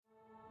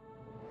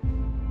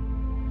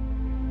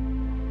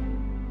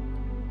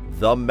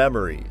the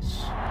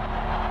memories.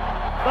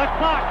 The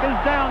clock is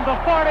down to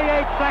 48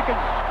 seconds.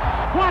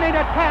 20-10,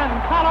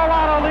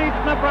 Colorado leads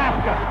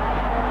Nebraska.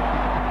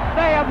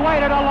 They have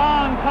waited a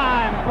long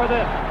time for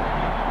this.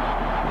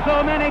 So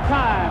many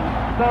times,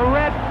 the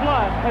red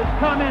flood has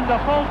come into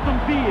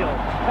Folsom Field,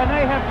 and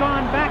they have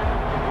gone back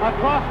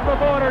across the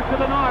border to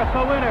the north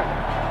a winner.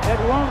 It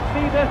won't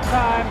be this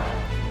time.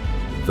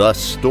 The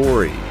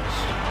stories.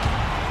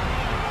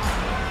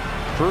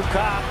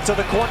 Prukop to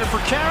the corner for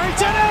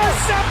Carrington,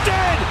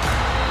 intercepted!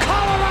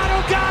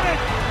 Colorado got it!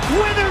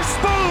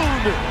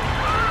 Witherspoon!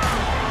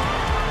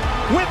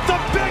 With the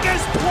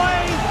biggest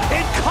play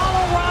in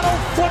Colorado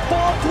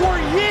football for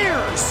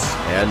years!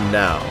 And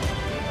now,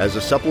 as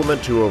a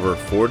supplement to over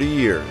 40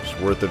 years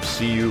worth of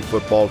CU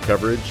football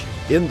coverage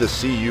in the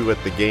CU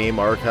at the Game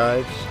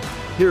archives,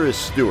 here is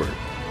Stuart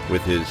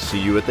with his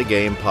CU at the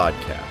Game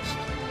podcast.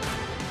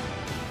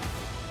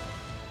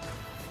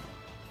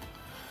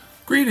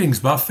 Greetings,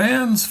 Buff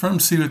fans from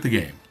CU at the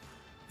Game.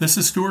 This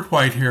is Stuart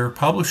White here,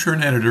 publisher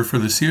and editor for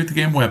the CU at the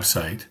Game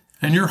website,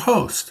 and your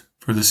host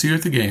for the CU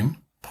at the Game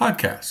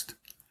podcast.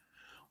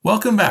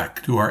 Welcome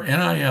back to our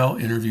NIL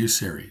Interview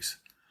series.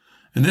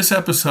 In this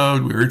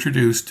episode, we are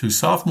introduced to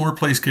sophomore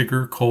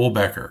Placekicker Cole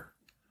Becker.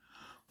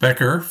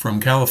 Becker, from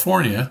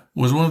California,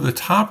 was one of the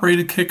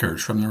top-rated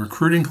kickers from the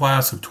recruiting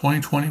class of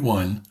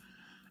 2021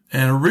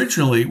 and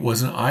originally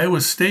was an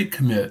Iowa State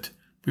commit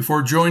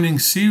before joining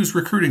CU's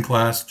recruiting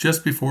class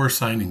just before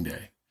signing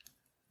day.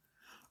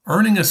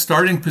 Earning a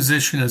starting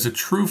position as a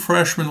true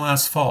freshman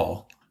last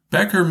fall,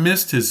 Becker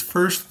missed his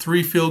first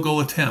 3 field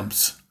goal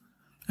attempts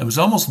and was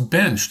almost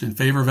benched in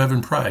favor of Evan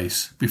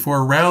Price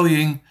before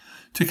rallying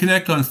to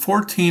connect on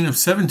 14 of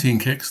 17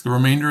 kicks the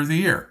remainder of the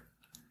year.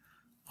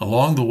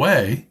 Along the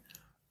way,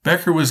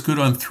 Becker was good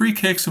on 3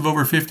 kicks of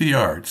over 50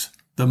 yards,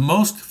 the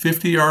most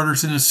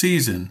 50-yarders in a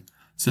season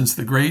since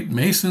the great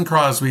Mason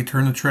Crosby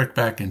turned the trick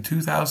back in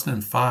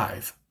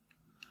 2005.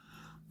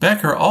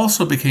 Becker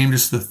also became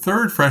just the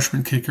 3rd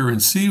freshman kicker in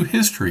CU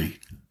history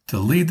to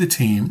lead the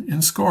team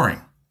in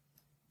scoring.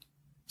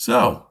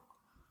 So,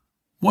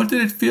 what did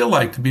it feel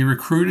like to be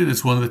recruited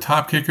as one of the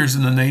top kickers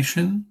in the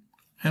nation?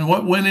 And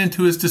what went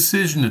into his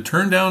decision to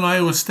turn down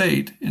Iowa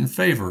State in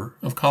favor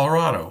of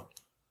Colorado?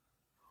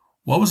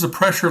 What was the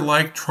pressure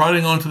like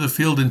trotting onto the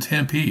field in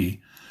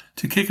Tempe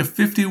to kick a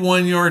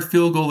 51-yard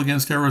field goal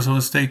against Arizona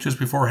State just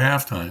before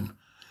halftime,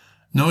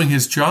 knowing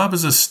his job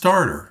as a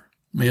starter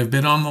may have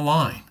been on the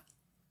line?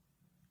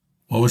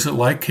 What was it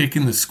like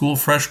kicking the school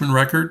freshman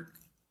record,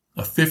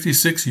 a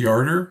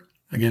 56-yarder,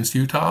 against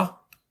Utah?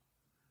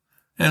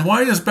 And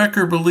why does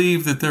Becker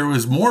believe that there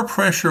was more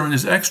pressure on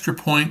his extra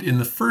point in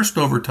the first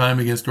overtime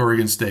against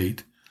Oregon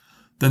State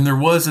than there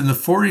was in the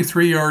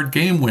 43-yard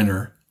game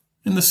winner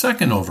in the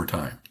second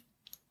overtime?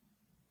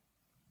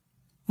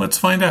 Let's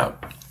find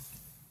out.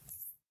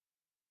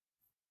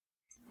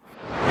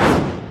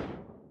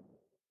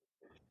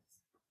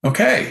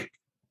 Okay,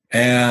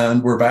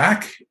 and we're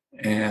back,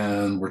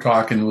 and we're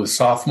talking with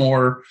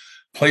sophomore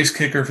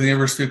Placekicker for the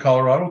University of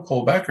Colorado,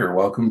 Cole Becker.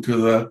 Welcome to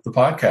the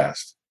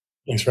podcast.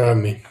 Thanks for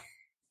having me.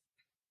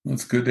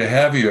 It's good to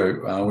have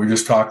you. We were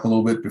just talking a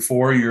little bit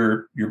before.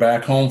 You're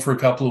back home for a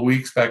couple of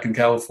weeks, back in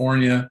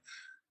California,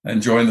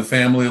 enjoying the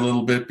family a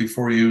little bit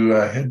before you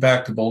head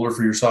back to Boulder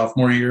for your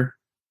sophomore year.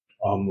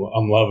 I'm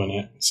loving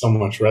it. So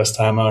much rest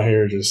time out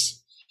here.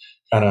 Just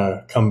kind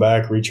of come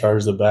back,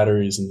 recharge the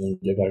batteries, and then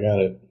get back at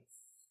it.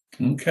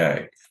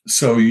 Okay.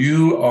 So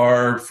you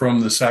are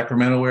from the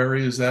Sacramento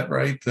area, is that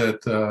right?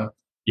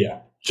 Yeah,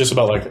 just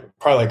about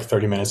probably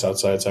 30 minutes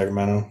outside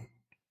Sacramento.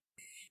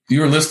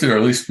 You were listed, or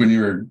at least when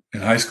you were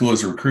in high school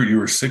as a recruit, you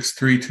were 6'3",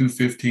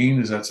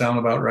 215. Does that sound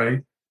about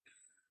right?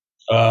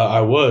 I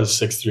was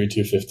 6'3",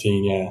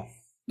 215,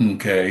 yeah.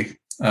 Okay.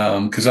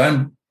 Because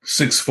I'm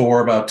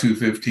 6'4", about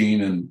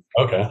 215. And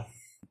okay.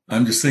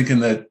 I'm just thinking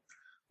that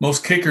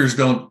most kickers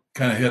don't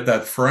kind of hit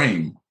that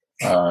frame.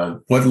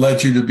 What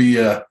led you to be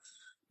a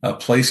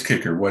place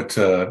kicker? What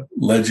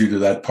led you to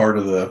that part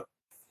of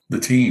the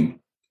team?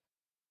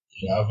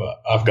 Yeah,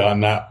 I've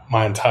gotten that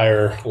my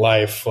entire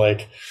life.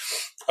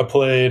 I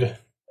played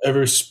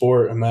every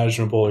sport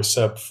imaginable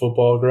except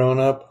football growing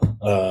up.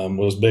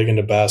 Was big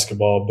into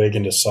basketball, big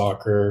into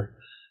soccer.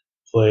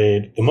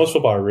 Played the most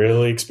football I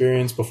really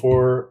experienced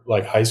before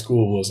high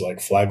school was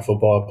flag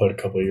football. I played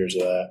a couple of years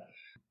of that.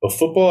 But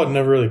football had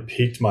never really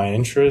piqued my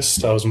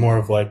interest. I was more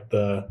of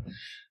the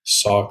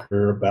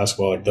soccer,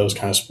 basketball, those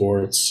kind of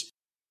sports.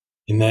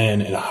 And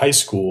then in high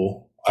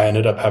school, I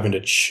ended up having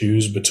to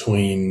choose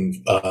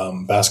between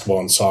basketball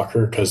and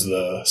soccer because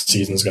the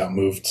seasons got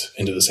moved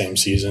into the same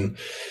season,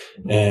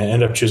 and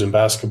ended up choosing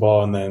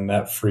basketball, and then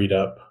that freed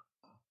up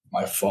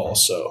my fall.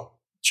 So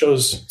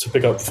chose to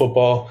pick up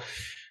football.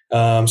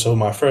 So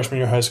my freshman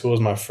year of high school was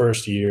my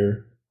first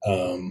year.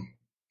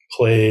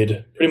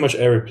 Played pretty much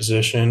every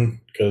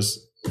position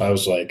because I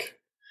was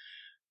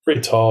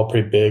pretty tall,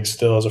 pretty big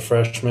still as a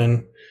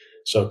freshman.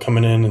 So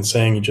coming in and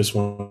saying you just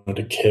wanted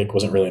to kick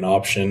wasn't really an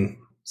option.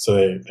 So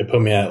they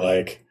put me at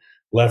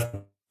left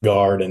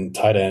guard and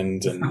tight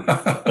end, and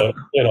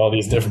at all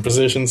these different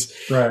positions.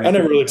 Right. I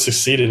never really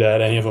succeeded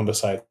at any of them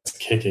besides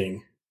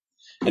kicking.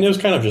 And it was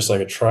kind of just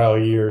like a trial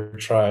year,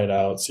 try it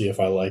out, see if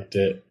I liked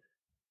it.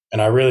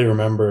 And I really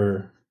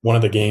remember one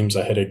of the games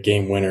I hit a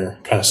game winner,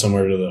 kind of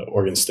similar to the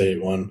Oregon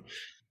State one,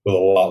 with a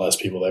lot less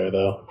people there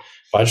though.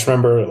 But I just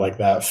remember like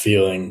that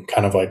feeling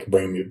kind of like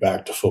bringing me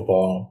back to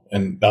football.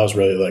 And that was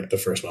really like the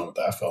first moment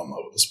that I fell in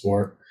love with the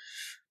sport.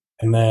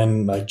 And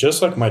then like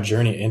just like my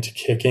journey into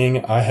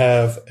kicking, I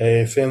have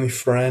a family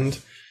friend.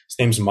 His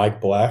name's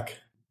Mike Black,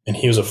 and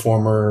he was a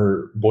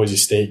former Boise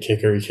State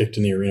kicker. He kicked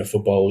in the Arena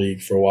Football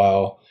League for a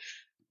while.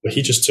 But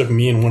he just took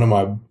me and one of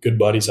my good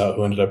buddies out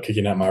who ended up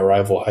kicking at my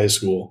rival high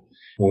school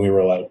when we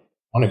were like,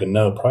 I don't even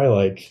know, probably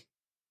like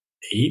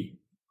 8.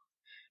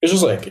 It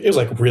was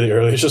like really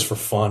early. It's just for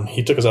fun.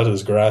 He took us out to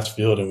this grass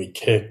field and we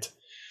kicked.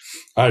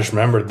 I just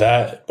remembered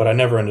that, but I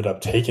never ended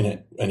up taking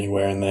it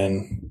anywhere. And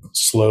then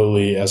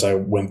slowly as I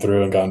went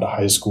through and got into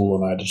high school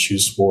and I had to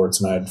choose sports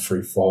and I had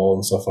free fall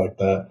and stuff like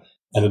that,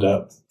 ended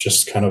up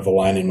just kind of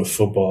aligning with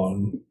football.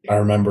 And I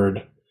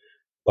remembered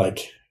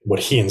like what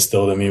he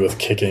instilled in me with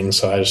kicking.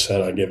 So I just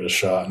said I'd give it a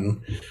shot.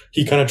 And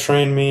he kind of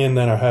trained me. And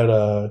then I had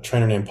a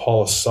trainer named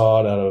Paul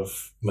Assad out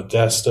of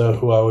Modesto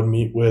who I would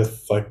meet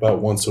with like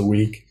about once a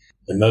week.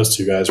 And those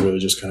two guys really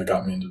just kind of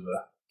got me into the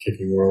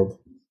kicking world.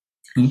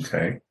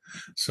 Okay.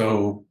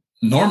 So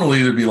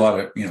normally there'd be a lot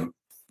of,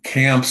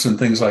 camps and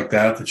things like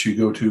that you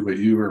go to, but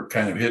you were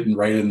kind of hitting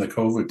right in the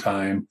COVID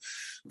time.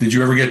 Did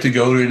you ever get to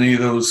go to any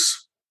of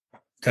those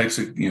types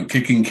of,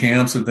 kicking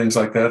camps and things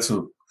like that?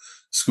 So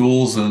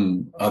schools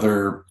and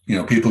other,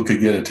 people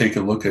could take a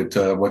look at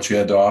what you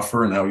had to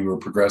offer and how you were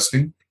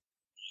progressing?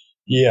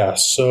 Yeah.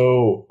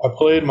 So I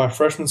played my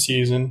freshman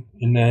season,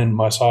 and then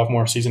my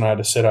sophomore season, I had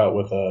to sit out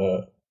with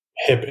a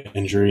hip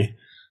injury.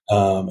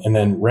 And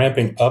then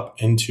ramping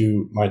up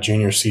into my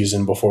junior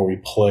season before we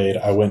played,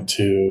 I went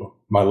to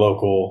my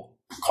local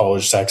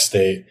college, Sac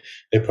State.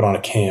 They put on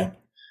a camp.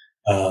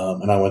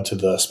 And I went to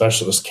the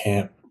specialist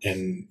camp,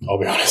 and I'll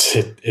be honest,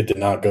 it did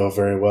not go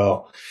very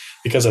well.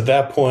 Because at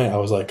that point, I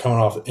was like coming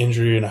off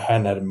injury and I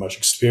hadn't had much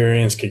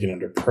experience kicking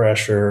under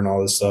pressure and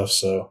all this stuff.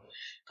 So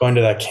going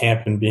to that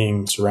camp and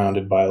being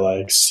surrounded by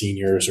like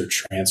seniors or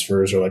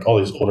transfers or like all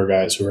these older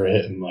guys who are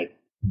hitting like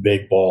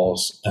big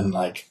balls, and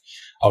like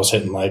I was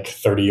hitting like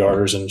 30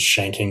 yarders and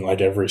shanking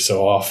like every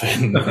so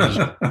often.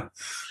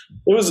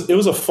 It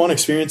was a fun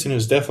experience, and it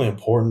was definitely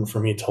important for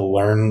me to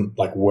learn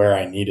like where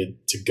I needed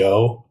to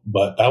go.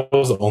 But that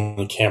was the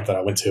only camp that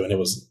I went to, and it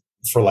was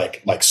for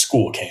like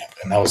school camp,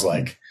 and that was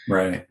like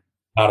right.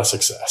 Not a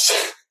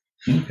success.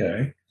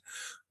 Okay.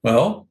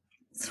 Well,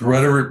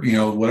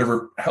 through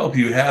whatever help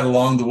you had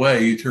along the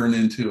way, you turned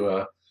into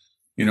a,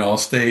 all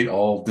state,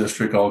 all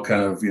district, all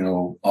kind of,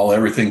 all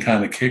everything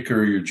kind of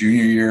kicker your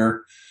junior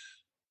year.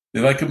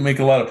 They like to make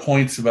a lot of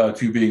points about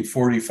you being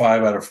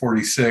 45 out of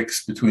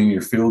 46 between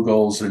your field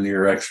goals and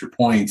your extra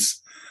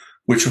points,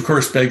 which of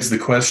course begs the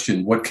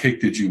question, what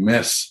kick did you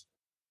miss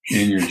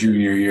in your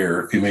junior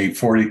year? If you made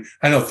 40,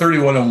 I know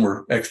 31 of them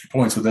were extra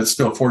points, but that's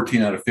still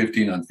 14 out of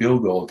 15 on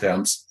field goal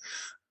attempts.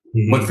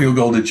 Mm-hmm. What field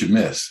goal did you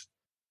miss?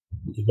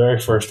 The very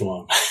first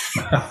one.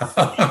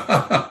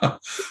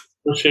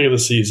 First kick of the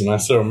season. I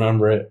still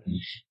remember it.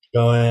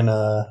 Going,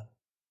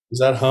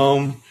 was at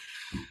home.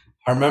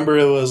 I remember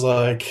it was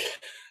like,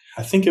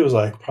 I think it was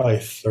like probably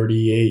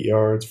 38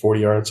 yards, 40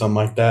 yards, something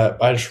like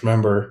that. I just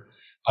remember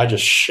I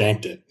just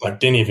shanked it, like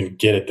didn't even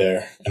get it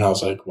there. And I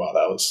was like, wow,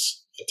 that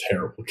was a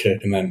terrible kick.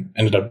 And then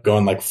ended up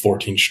going like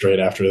 14 straight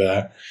after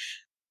that.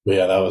 But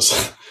yeah, that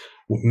was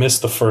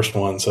missed the first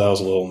one. So that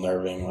was a little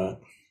nerving.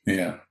 But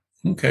yeah.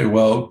 Okay.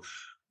 Well,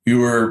 you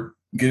were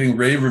getting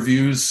rave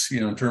reviews,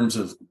 in terms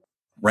of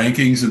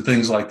rankings and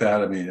things like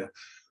that. I mean,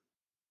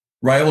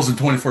 rivals in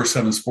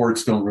 24/7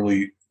 sports don't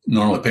really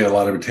normally pay a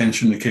lot of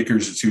attention to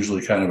kickers. It's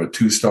usually kind of a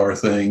 2-star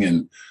thing,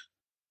 and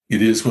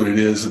it is what it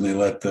is. And they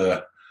let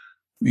the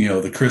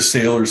Chris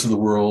Sailors of the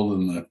world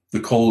and the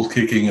cold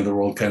kicking of the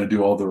world kind of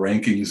do all the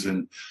rankings.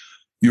 And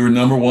you were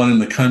number 1 in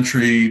the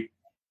country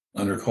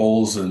under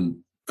Coles, and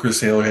Chris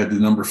Sailor had the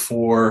number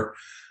 4.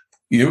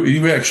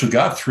 You actually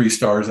got 3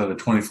 stars out of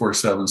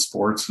 24/7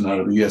 sports and out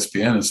of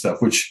ESPN and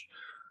stuff, which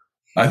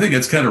I think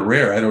it's kind of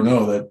rare. I don't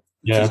know. That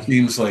just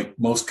seems like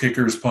most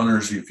kickers,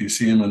 punters, if you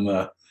see them in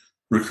the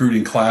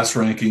recruiting class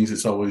rankings,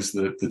 it's always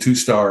the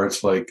 2-star.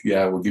 It's like,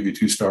 yeah, we'll give you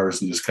 2 stars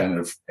and just kind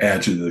of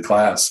add you to the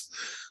class.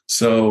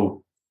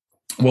 So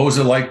what was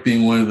it like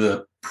being one of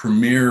the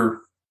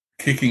premier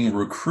kicking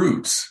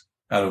recruits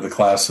out of the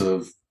class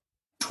of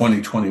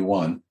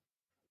 2021?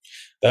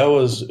 It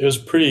was a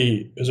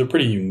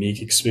pretty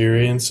unique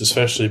experience,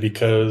 especially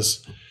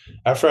because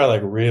after I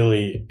like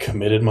really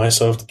committed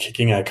myself to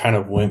kicking, I kind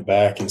of went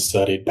back and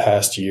studied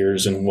past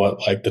years and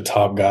what like the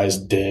top guys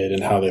did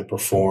and how they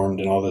performed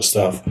and all this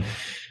stuff.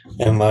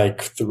 And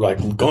like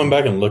going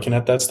back and looking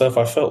at that stuff,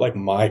 I felt like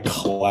my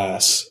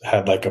class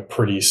had like a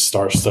pretty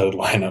star-studded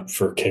lineup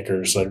for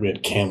kickers. Like we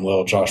had Cam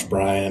Lill, Josh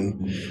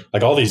Bryan,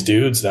 like all these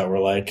dudes that were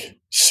like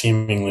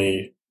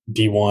seemingly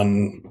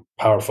D1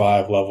 Power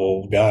 5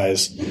 level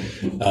guys.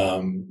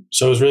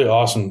 So it was really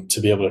awesome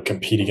to be able to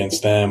compete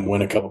against them,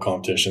 win a couple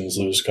competitions,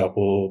 lose a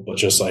couple, but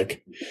just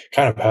like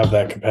kind of have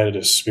that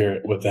competitive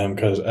spirit with them.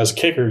 Because as a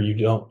kicker, you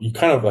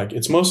kind of like,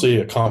 it's mostly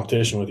a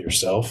competition with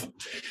yourself,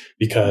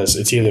 because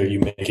it's either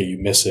you make it, you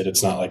miss it.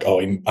 It's not like, oh,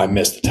 I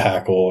missed a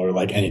tackle or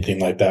like anything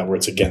like that where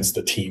it's against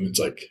the team. It's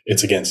like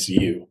it's against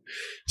you.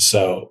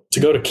 So to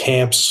go to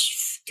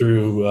camps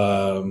through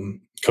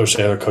Coach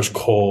Saylor, Coach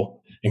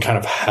Cole, and kind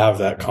of have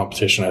that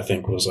competition, I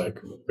think was like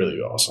really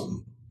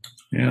awesome.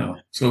 Yeah.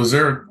 So is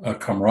there a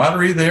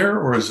camaraderie there,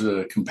 or is it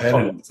a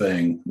competitive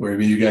thing where, I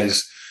mean, you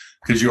guys,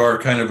 because you are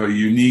kind of a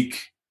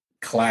unique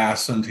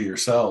class unto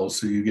yourselves,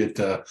 so you get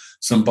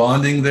some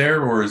bonding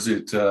there, or is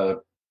it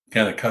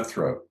kind of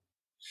cutthroat?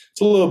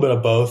 It's a little bit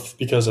of both,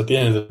 because at the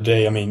end of the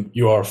day, I mean,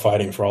 you are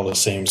fighting for all the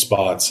same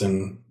spots,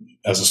 and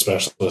as a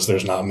specialist,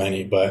 there's not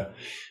many, but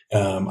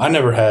I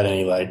never had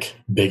any like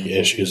big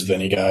issues with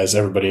any guys.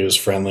 Everybody was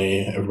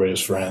friendly. Everybody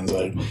was friends.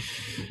 Like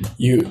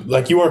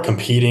you are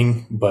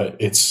competing, but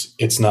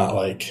it's not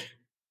like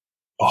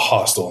a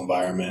hostile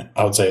environment.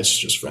 I would say it's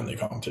just friendly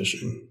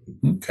competition.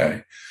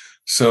 Okay.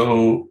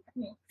 So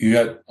you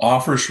got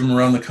offers from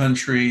around the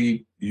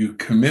country. You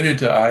committed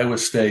to Iowa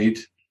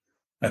State.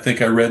 I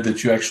think I read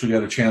that you actually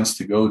got a chance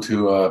to go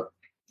to a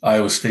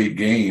Iowa State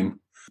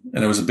game,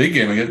 and it was a big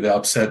game. They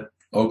upset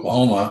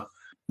Oklahoma,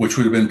 which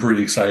would have been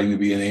pretty exciting to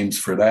be in Ames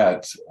for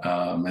that.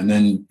 And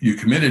then you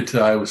committed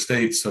to Iowa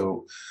State.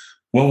 So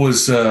what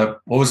was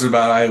it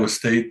about Iowa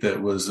State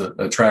that was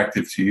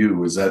attractive to you?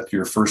 Was that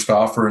your first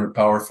offer in a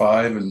Power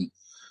 5,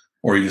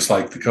 or you just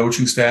liked the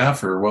coaching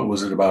staff, or what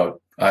was it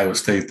about Iowa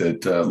State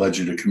that led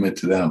you to commit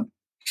to them?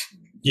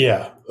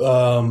 Yeah,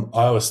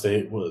 Iowa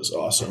State was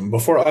awesome.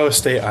 Before Iowa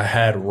State, I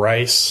had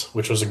Rice,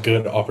 which was a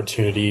good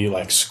opportunity,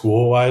 like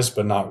school-wise,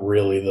 but not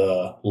really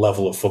the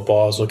level of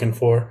football I was looking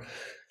for.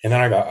 And then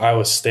I got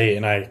Iowa State,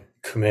 and I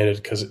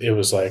committed because it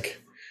was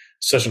like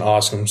such an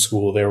awesome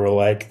school. They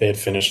had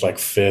finished like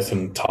 5th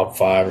in the top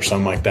 5 or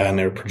something like that, and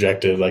they were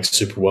projected like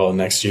super well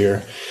next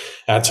year.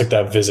 And I took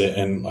that visit,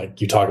 and like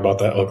you talk about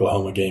that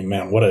Oklahoma game,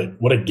 man, what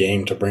a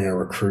game to bring a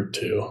recruit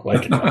to.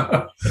 Like,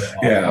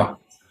 yeah,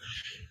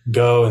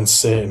 go and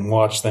sit and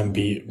watch them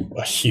beat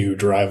a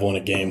huge rival in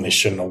a game they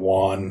shouldn't have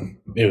won.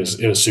 It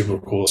was super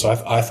cool. So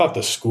I thought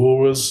the school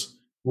was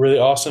really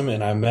awesome,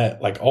 and I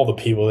met like all the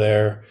people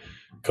there.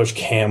 Coach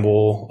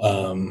Campbell,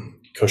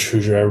 Coach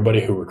Hoosier,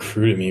 everybody who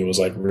recruited me was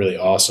like really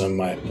awesome.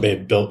 They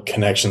built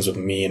connections with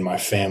me and my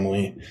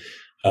family.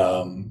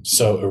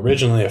 So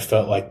originally I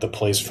felt like the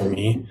place for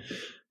me.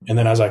 And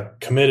then as I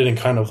committed and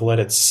kind of let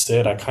it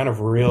sit, I kind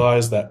of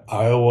realized that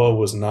Iowa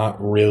was not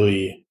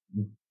really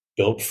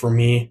built for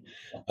me,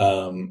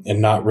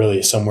 and not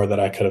really somewhere that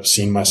I could have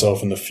seen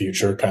myself in the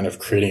future, kind of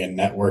creating a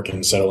network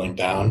and settling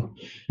down.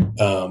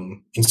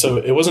 And so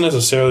it wasn't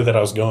necessarily that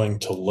I was going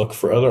to look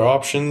for other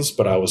options,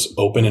 but I was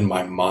open in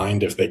my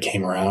mind if they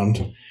came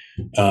around.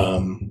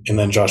 And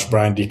then Josh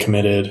Bryan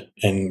decommitted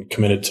and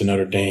committed to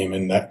Notre Dame,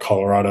 and that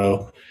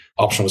Colorado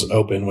option was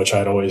open, which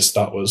I'd always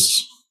thought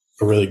was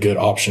a really good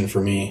option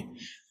for me.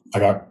 I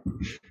got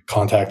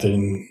contacted,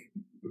 and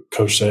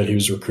coach said he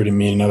was recruiting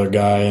me and another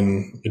guy,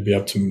 and it'd be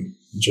up to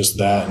just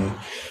that, and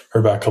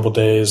heard back a couple of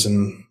days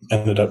and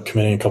ended up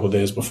committing a couple of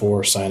days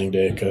before signing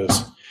day,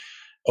 because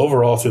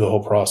overall through the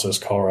whole process,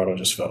 Colorado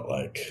just felt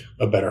like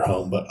a better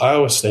home. But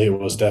Iowa State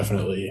was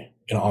definitely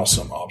an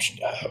awesome option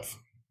to have.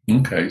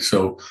 Okay.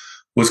 So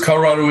was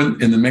Colorado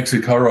in the mix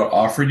that Colorado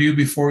offered you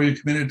before you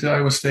committed to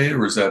Iowa State, or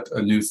was that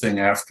a new thing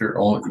after?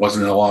 It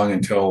wasn't long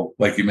until,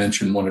 like you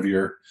mentioned, one of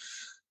your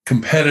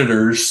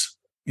competitors,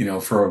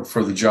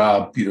 for the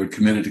job,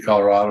 committed to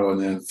Colorado and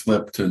then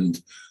flipped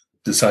and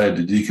decided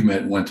to decommit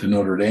and went to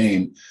Notre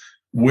Dame.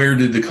 Where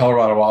did the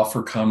Colorado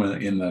offer come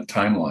in the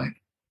timeline?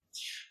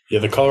 Yeah,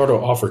 the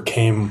Colorado offer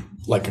came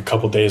like a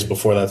couple days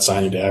before that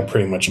signing day. I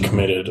pretty much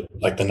committed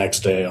like the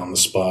next day on the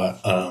spot.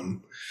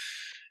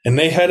 And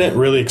they hadn't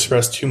really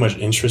expressed too much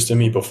interest in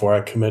me before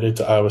I committed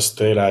to Iowa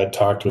State. I had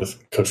talked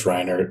with Coach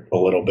Reinert a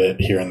little bit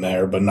here and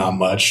there, but not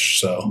much.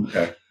 So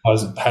okay. I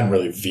hadn't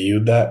really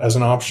viewed that as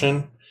an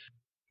option.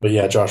 But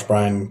yeah, Josh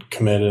Bryan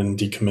committed and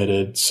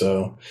decommitted.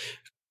 So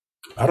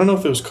I don't know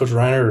if it was Coach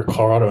Reinert or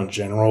Colorado in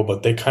general,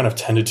 but they kind of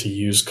tended to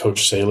use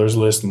Coach Saylor's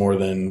list more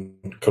than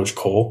Coach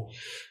Cole.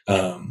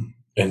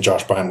 And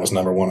Josh Bryan was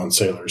number 1 on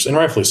Saylor's, and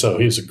rightfully so.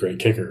 He was a great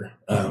kicker.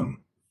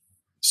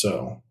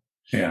 So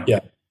yeah.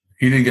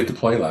 He didn't get to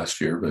play last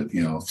year, but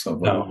no,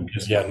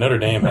 because Notre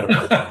Dame had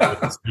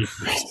a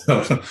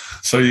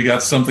so you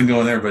got something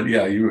going there. But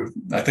yeah,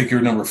 I think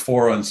you're number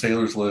 4 on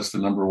Saylor's list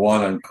and number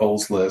 1 on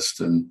Cole's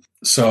list. And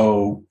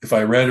so if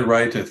I read it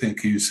right, I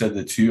think you said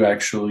that you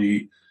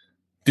actually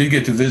did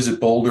get to visit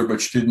Boulder,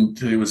 but you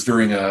didn't. It was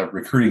during a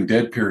recruiting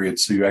dead period,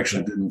 so you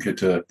actually didn't get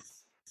to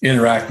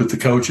interact with the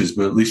coaches,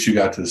 but at least you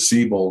got to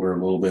see Boulder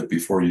a little bit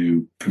before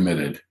you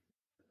committed.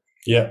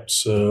 Yeah.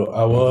 So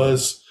I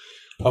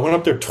went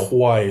up there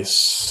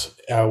twice.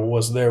 I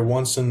was there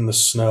once in the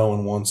snow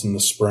and once in the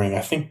spring.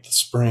 I think the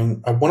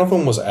spring, one of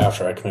them was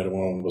after I committed,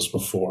 one of them was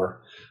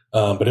before.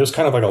 But it was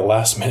kind of like a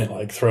last minute,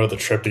 like throw the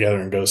trip together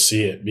and go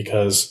see it,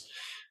 because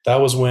that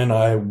was when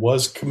I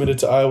was committed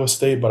to Iowa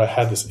State, but I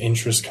had this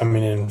interest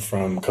coming in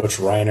from Coach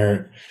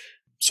Reiner.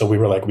 So we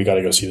were like, we got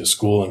to go see the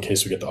school in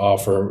case we get the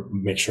offer,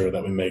 make sure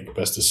that we make the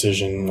best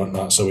decision and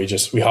whatnot. So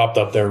we hopped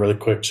up there really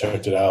quick,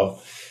 checked it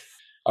out.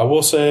 I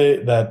will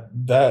say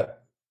that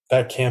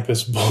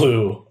campus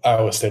blew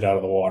Iowa State out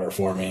of the water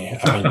for me.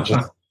 I mean,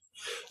 just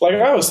like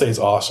Iowa State's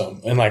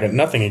awesome, and like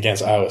nothing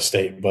against Iowa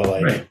State, but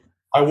like right.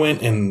 I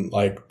went in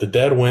like the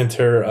dead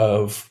winter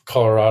of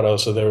Colorado.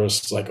 So there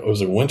was like, it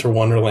was a winter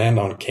wonderland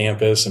on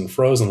campus and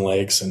frozen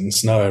lakes and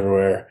snow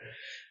everywhere.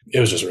 It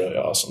was just really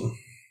awesome.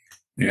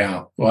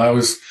 Yeah.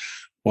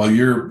 Well,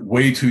 you're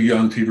way too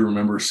young to even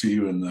remember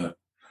CU in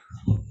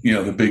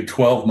the Big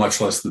 12, much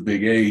less the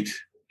Big 8.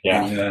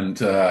 Yeah.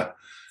 And,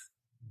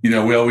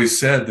 we always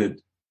said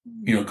that,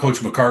 Coach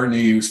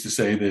McCartney used to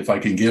say that if I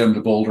can get him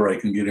to Boulder, I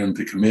can get him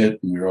to commit.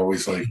 And we were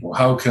always like, well,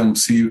 how come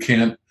CU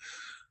can't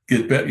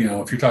get better?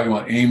 If you're talking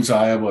about Ames,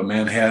 Iowa,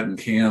 Manhattan,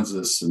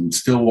 Kansas, and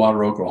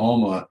Stillwater,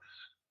 Oklahoma,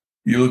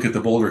 you look at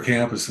the Boulder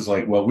campus, it's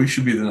like, well, we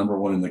should be the number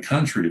one in the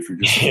country if you're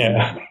just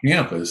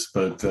campus,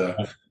 but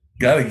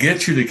got to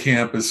get you to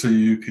campus so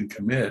you can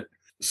commit.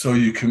 So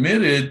you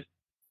committed,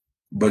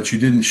 but you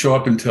didn't show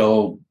up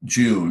until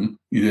June.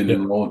 You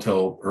didn't enroll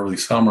until early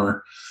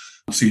summer.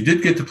 So you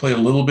did get to play a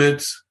little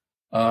bit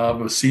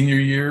of a senior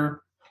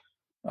year,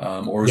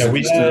 or was it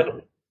we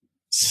had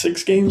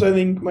 6 games, I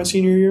think, my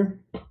senior year.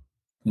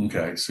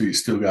 Okay, so you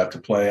still got to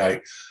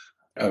play.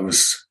 I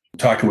was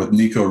talking with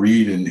Nico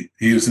Reed, and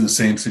he was in the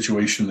same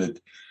situation that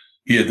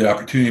he had the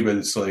opportunity, but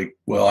it's like,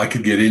 well, I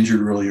could get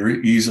injured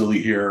really easily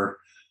here.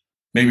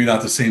 Maybe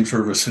not the same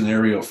sort of a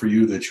scenario for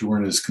you, that you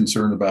weren't as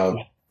concerned about,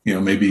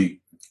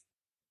 maybe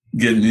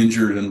getting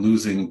injured and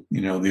losing,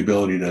 the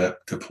ability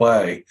to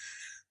play.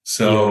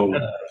 So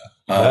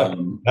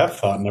that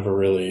thought never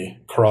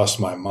really crossed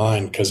my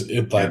mind, because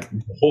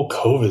the whole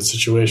COVID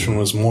situation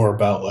was more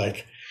about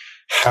like,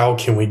 how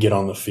can we get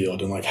on the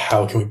field and like,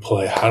 how can we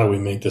play? How do we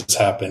make this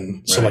happen?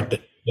 Right. So like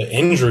the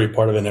injury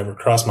part of it never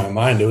crossed my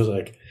mind. It was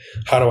like,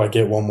 how do I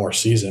get one more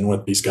season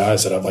with these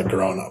guys that I've like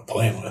grown up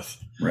playing with?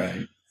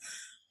 Right.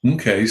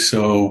 Okay.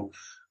 So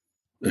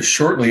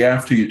shortly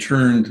after you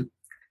turned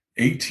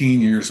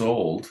 18 years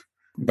old,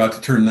 about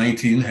to turn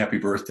 19, happy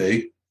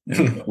birthday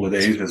in a couple of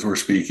days as we're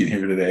speaking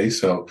here today.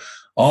 So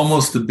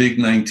almost the big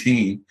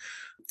 19.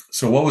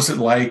 So what was it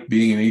like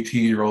being an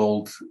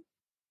 18-year-old,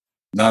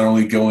 not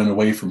only going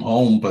away from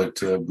home, but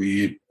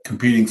be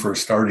competing for a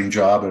starting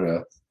job at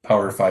a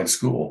Power 5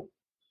 school?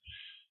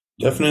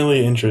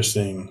 Definitely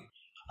interesting.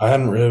 I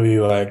hadn't really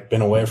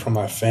been away from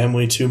my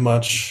family too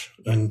much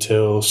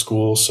until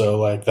school.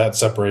 So that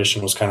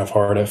separation was kind of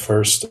hard at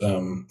first. Just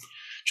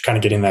kind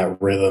of getting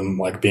that rhythm,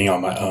 being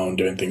on my own,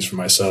 doing things for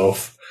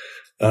myself.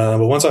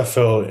 But once I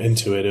fell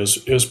into it,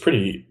 it was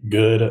pretty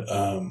good.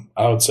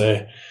 I would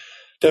say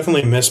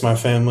definitely miss my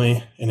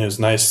family, and it was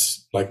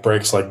nice,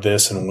 breaks like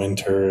this in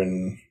winter,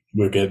 and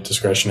we get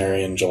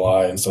discretionary in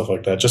July and stuff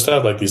like that. Just to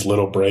have these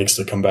little breaks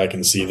to come back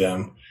and see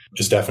them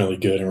is definitely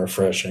good and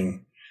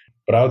refreshing.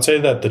 But I would say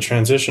that the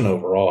transition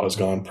overall has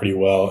gone pretty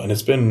well, and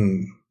it's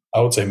been,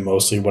 I would say,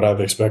 mostly what I've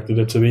expected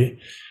it to be.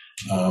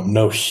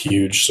 No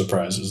huge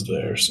surprises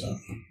there. So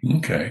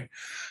okay,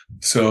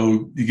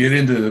 so you get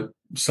into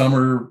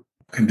summer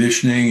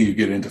conditioning, you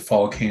get into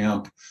fall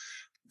camp.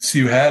 So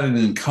you had an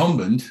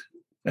incumbent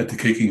at the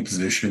kicking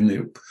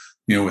position,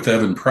 with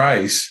Evan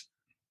Price.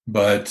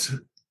 But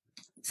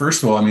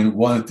first of all,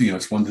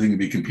 it's one thing to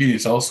be competing.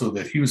 It's also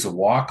that he was a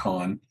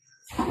walk-on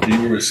and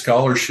you were a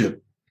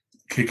scholarship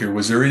kicker.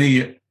 Was there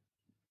anything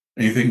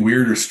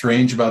weird or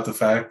strange about the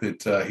fact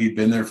that he'd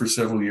been there for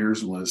several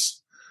years and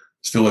was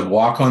still at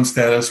walk-on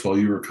status while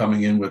you were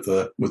coming in with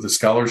a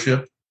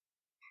scholarship?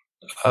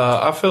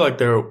 I feel like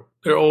there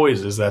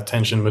always is that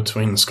tension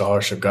between the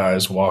scholarship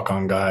guys,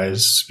 walk-on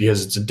guys,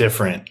 because it's a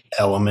different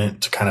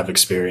element to kind of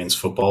experience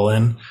football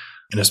in.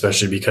 And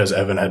especially because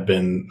Evan had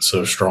been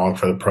so strong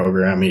for the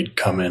program, he'd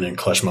come in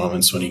clutch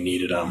moments when he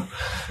needed them.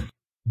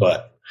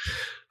 But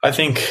I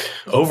think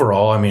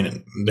overall,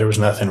 there was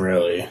nothing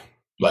really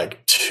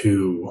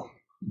too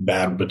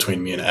bad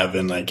between me and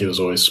Evan. It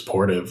was always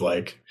supportive.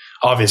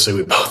 Obviously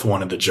we both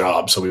wanted the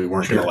job, so we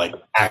weren't going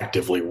to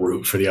actively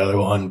root for the other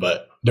one,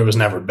 but there was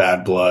never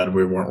bad blood.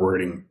 We weren't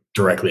rooting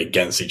directly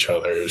against each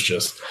other. It was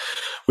just,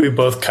 we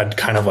both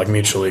kind of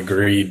mutually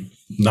agreed,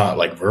 not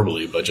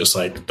verbally, but just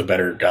the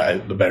better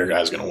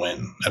guy's going to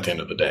win at the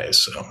end of the day.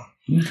 So,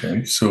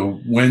 okay.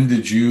 So when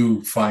did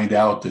you find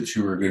out that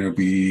you were going to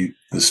be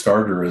the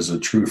starter as a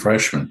true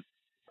freshman?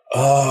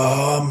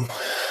 I'm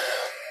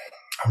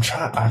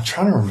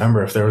trying to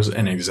remember if there was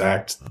an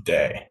exact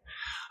day,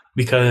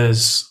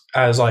 because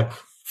as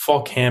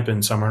fall camp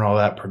and summer and all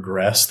that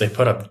progressed, they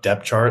put up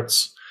depth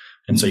charts.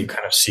 And so you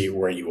kind of see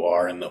where you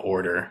are in the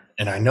order.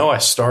 And I know I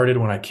started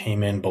when I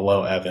came in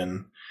below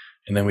Evan,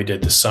 and then we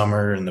did the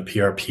summer and the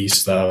PRP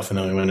stuff, and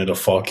then we went into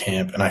fall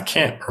camp. And I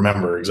can't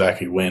remember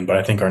exactly when, but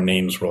I think our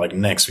names were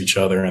next to each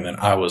other, and then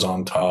I was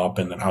on top,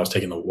 and then I was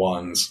taking the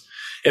ones.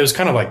 It was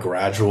kind of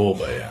gradual,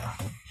 but yeah.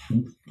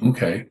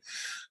 Okay.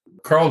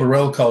 Carl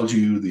Durrell called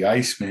you the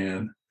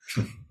Iceman.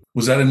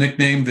 Was that a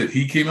nickname that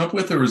he came up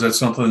with, or was that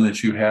something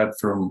that you had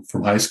from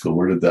high school?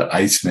 Where did the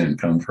Iceman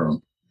come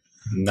from?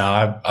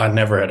 No, I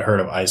never had heard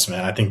of Iceman.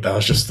 I think that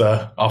was just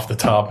off the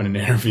top in an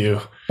interview.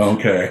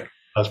 Okay.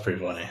 That's pretty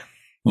funny.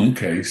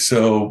 Okay.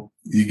 So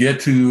you get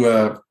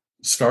to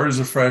start as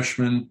a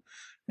freshman,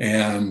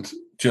 and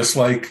just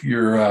like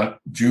your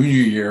junior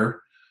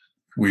year,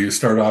 where you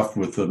start off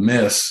with a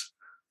miss,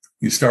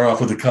 you start off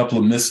with a couple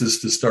of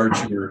misses to start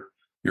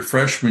your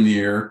freshman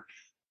year.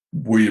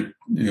 Where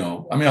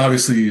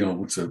obviously,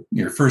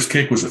 your first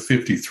kick was a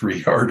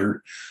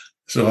 53-yarder.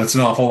 So that's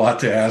an awful lot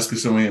to ask of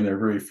somebody in their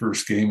very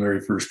first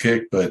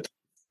kick. But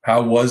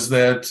how was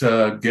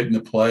that getting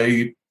to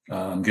play,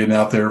 getting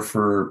out there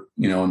for,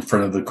 in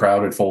front of the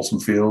crowd at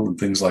Folsom Field and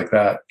things like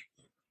that?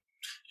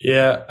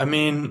 Yeah, I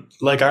mean,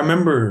 I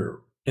remember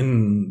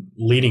in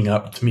leading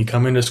up to me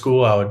coming to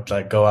school, I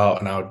would go out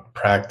and I would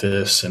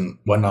practice and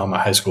whatnot on my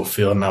high school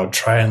field, and I would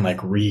try and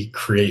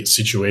recreate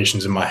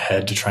situations in my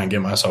head to try and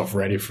get myself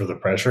ready for the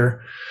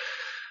pressure.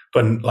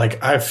 But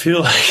I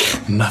feel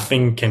like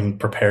nothing can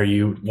prepare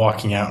you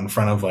walking out in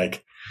front of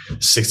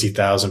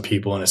 60,000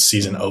 people in a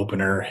season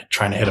opener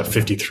trying to hit a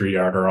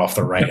 53-yarder off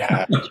the right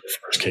half your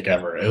first kick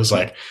ever. It was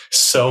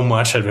so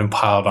much had been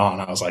piled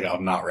on. I was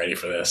I'm not ready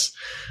for this.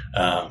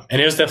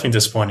 And it was definitely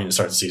disappointing to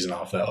start the season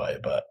off that way,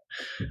 but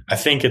I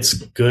think it's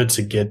good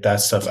to get that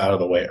stuff out of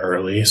the way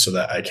early so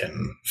that I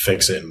can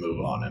fix it and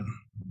move on and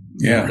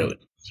really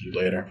do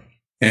later.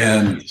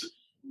 And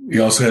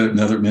you also had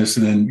another miss,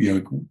 and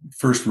then,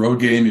 first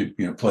road game,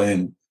 you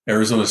playing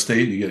Arizona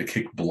State, and you get a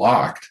kick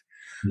blocked.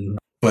 Mm-hmm.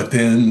 But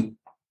then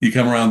you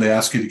come around, they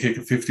ask you to kick a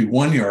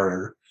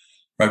 51-yarder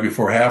right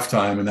before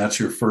halftime, and that's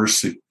your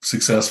first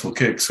successful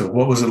kick. So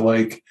what was it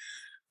like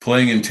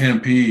playing in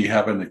Tempe,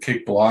 having the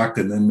kick blocked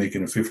and then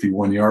making a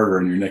 51-yarder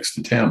on your next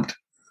attempt?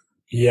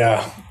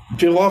 Yeah.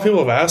 A lot of people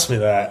have asked me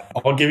that.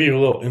 I'll give you a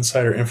little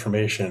insider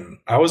information.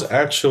 I was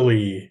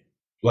actually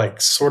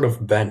sort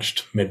of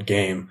benched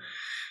mid-game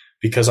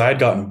because I had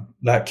gotten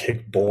that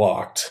kick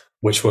blocked,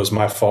 which was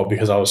my fault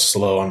because I was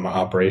slow on my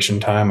operation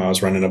time. I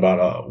was running about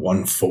a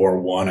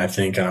 1.41, I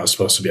think, and I was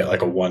supposed to be at a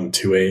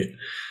 1.28.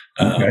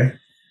 Okay.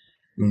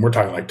 We're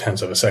talking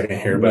tenths of a second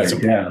here, but it's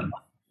important.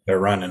 They're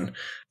running.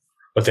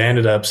 But they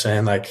ended up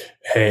saying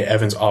hey,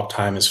 Evan's op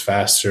time is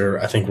faster.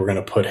 I think we're going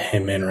to put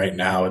him in right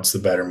now. It's the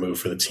better move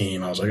for the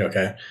team. I was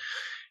okay.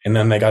 And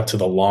then they got to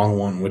the long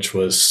one, which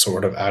was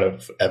sort of out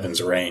of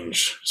Evan's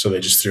range. So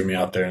they just threw me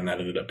out there, and that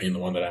ended up being the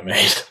one that I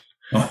made.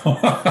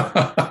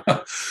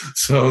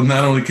 So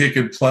not only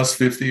kicking plus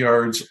 50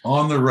 yards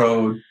on the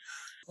road,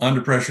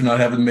 under pressure, not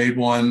having made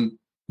one,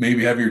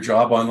 maybe have your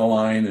job on the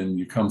line, and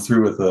you come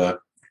through with a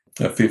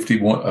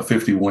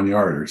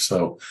 51-yarder.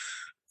 So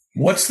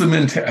what's the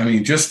mentality? I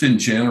mean, just in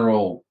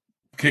general,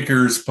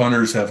 kickers,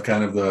 punters have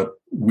kind of the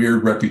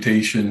weird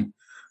reputation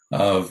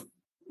of,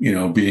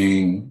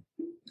 being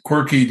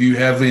quirky. Do you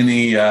have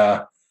any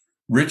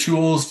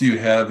rituals? Do you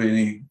have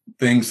any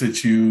things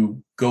that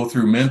you go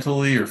through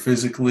mentally or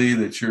physically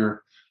that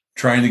you're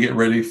trying to get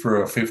ready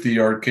for a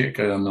 50-yard kick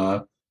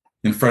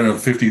in front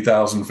of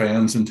 50,000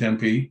 fans in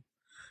Tempe?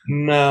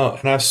 No,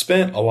 and I've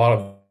spent a lot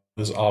of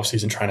this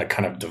offseason trying to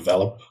kind of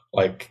develop,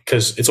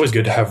 because it's always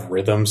good to have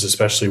rhythms,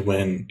 especially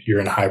when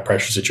you're in high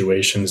pressure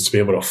situations, to be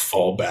able to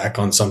fall back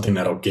on something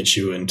that'll get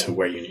you into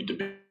where you need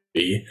to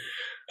be.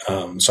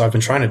 So I've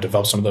been trying to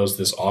develop some of those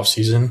this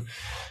offseason.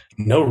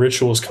 No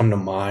rituals come to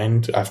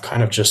mind. I've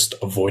kind of just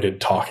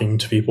avoided talking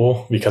to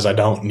people because I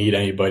don't need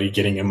anybody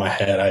getting in my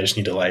head. I just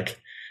need to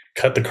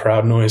cut the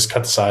crowd noise,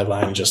 cut the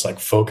sideline, and just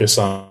focus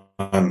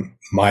on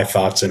my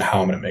thoughts and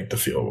how I'm going to make the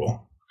field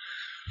goal.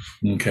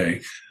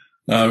 Okay.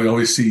 We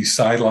always see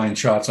sideline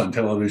shots on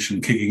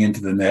television, kicking into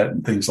the net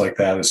and things like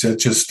that. Is that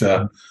just,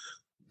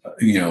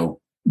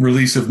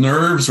 release of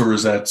nerves, or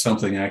is that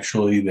something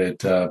actually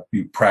that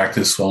you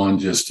practice on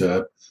just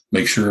to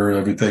make sure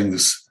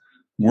everything's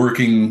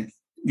working,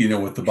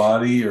 with the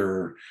body,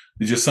 or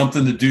is just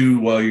something to do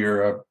while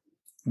you're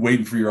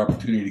waiting for your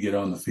opportunity to get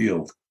on the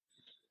field?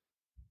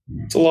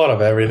 It's a lot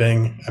of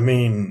everything. I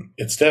mean,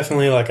 it's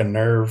definitely a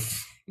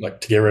nerve,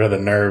 to get rid of the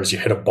nerves. You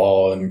hit a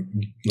ball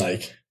and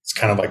it's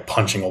kind of like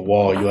punching a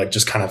wall. You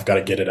just kind of got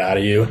to get it out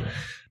of you.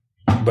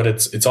 But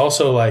it's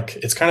also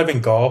it's kind of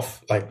in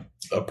golf,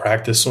 a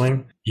practice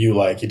swing. You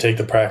take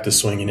the practice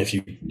swing, and if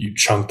you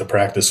chunk the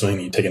practice swing,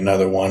 you take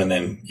another one, and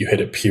then you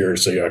hit it pure.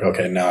 So you're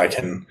okay, now I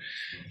can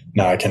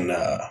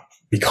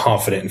be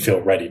confident and feel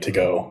ready to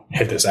go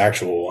hit this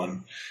actual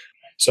one.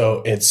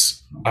 So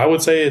I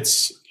would say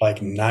it's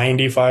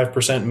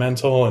 95%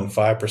 mental and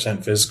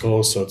 5%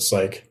 physical. So it's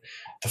the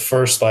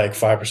first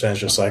 5% is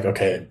just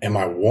okay, am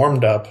I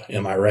warmed up?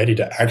 Am I ready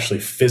to actually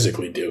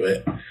physically do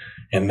it?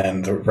 And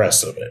then the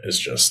rest of it is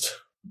just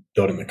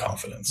building the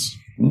confidence.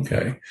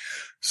 Okay.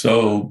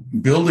 So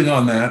building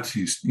on that,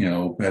 you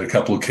had a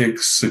couple of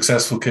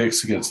successful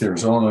kicks against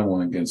Arizona,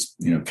 one against,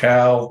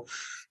 Cal.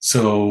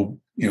 So,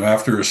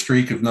 after a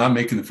streak of not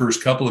making the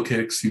first couple of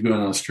kicks, you go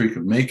on a streak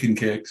of making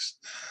kicks.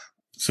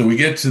 So we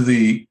get to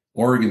the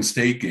Oregon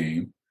State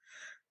game,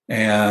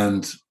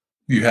 and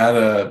you had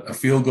a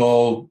field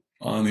goal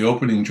on the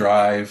opening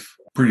drive,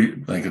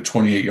 pretty like a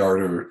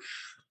 28-yarder.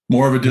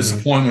 More of a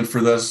disappointment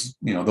for those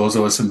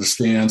of us in the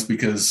stands,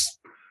 because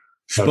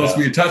it's supposed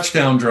to be a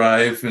touchdown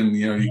drive, and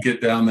you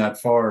get down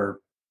that far.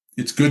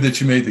 It's good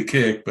that you made the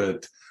kick,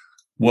 but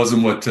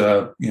wasn't what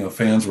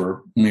fans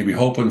were maybe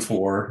hoping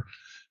for.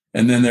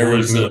 And then there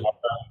was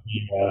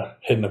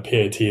hitting a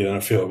PAT and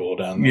a field goal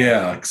down there.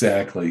 Yeah,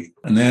 exactly.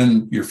 And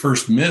then your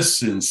first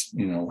miss in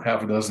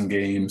half a dozen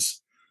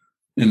games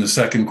in the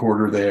second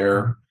quarter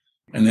there.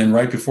 And then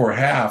right before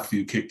half,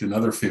 you kicked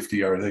another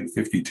 50-yard, I think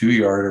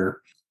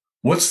 52-yarder.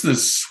 What's the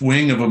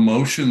swing of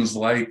emotions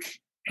like?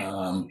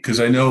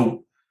 Because I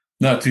know,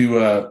 not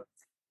to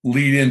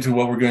lead into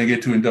what we're going to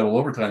get to in double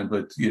overtime,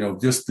 but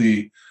just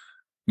the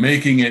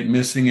making it,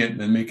 missing it, and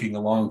then making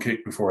a long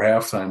kick before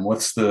halftime.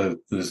 What's the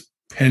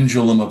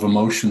pendulum of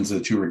emotions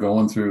that you were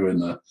going through in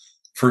the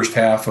first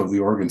half of the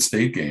Oregon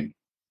State game?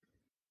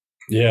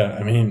 Yeah,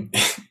 I mean,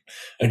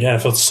 again,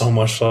 it felt so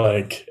much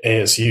like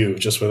ASU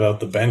just without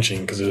the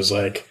benching, because it was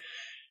like,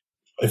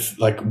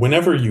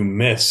 whenever you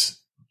miss,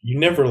 you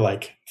never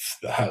like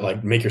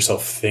make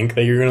yourself think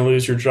that you're going to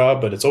lose your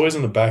job, but it's always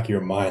in the back of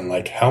your mind,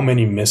 like, how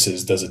many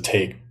misses does it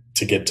take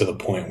to get to the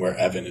point where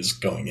Evan is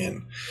going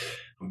in?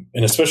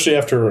 And especially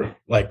after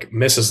like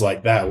misses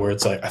like that, where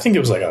it's like, I think it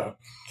was like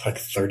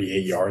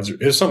 38 yards,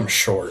 it was something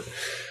short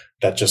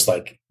that just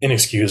like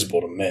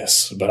inexcusable to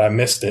miss, but I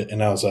missed it,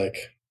 and I was like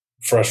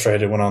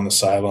frustrated, went on the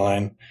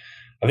sideline.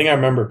 I think I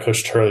remember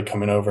Coach Turley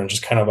coming over and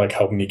just kind of like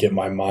helping me get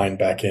my mind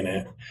back in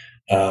it.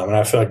 And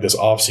I feel like this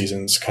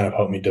offseason's kind of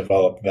helped me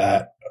develop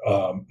that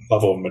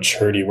level of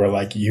maturity where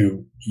like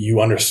you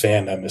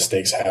understand that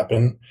mistakes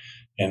happen,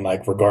 and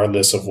like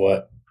regardless of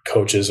what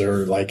coaches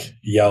are like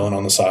yelling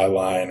on the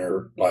sideline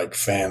or like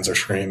fans are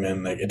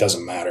screaming, like it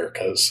doesn't matter,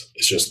 because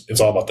it's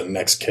all about the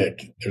next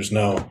kick. There's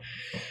no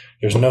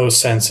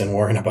sense in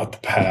worrying about the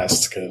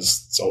past,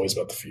 because it's always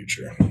about the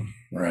future.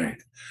 Right.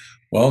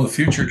 Well, the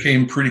future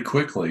came pretty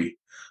quickly.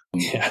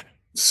 Yeah.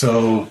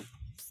 So,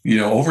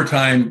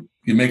 overtime,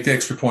 you make the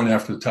extra point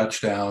after the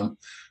touchdown,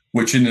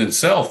 which in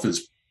itself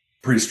is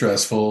pretty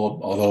stressful,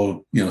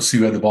 although,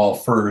 CU had the ball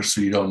first,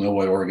 so you don't know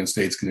what Oregon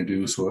State's going to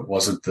do. So it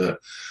wasn't the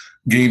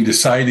game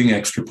deciding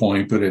extra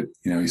point, but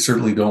you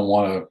certainly don't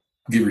want to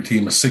give your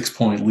team a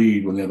 6-point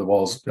lead when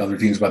the other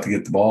team's about to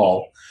get the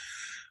ball.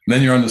 And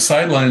then you're on the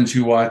sidelines,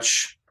 you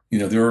watch,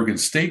 the Oregon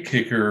State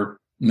kicker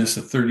miss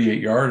a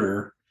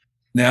 38-yarder.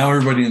 Now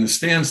everybody in the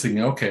stands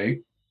thinking,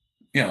 okay,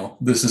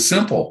 this is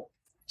simple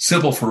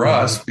for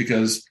us,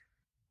 because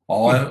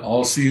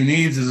all CU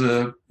needs is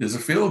a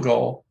field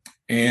goal.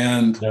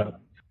 And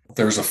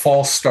there's a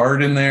false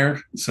start in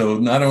there. So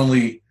not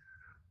only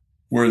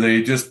were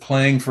they just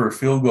playing for a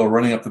field goal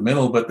running up the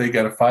middle, but they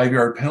got a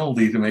 5-yard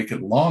penalty to make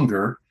it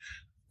longer.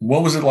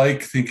 What was it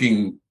like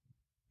thinking,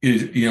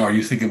 are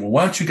you thinking, well,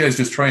 why don't you guys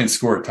just try and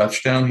score a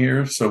touchdown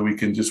here so we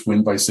can just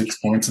win by 6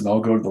 points and I'll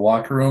go to the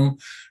locker room,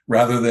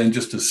 rather than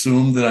just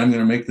assume that I'm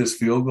going to make this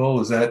field goal?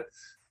 Is that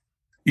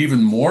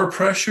even more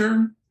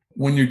pressure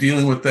when you're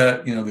dealing with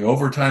that, the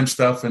overtime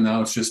stuff, and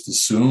now it's just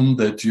assumed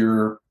that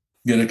you're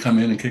going to come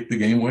in and kick the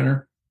game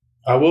winner?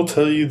 I will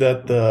tell you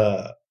that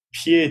the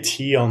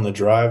PAT on the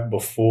drive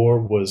before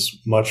was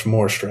much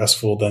more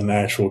stressful than the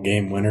actual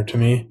game winner to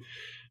me,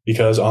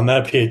 because on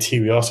that PAT,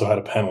 we also had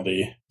a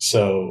penalty.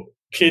 So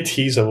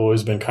PATs have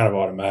always been kind of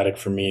automatic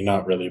for me,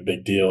 not really a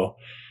big deal.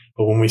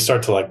 But when we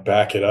start to like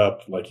back it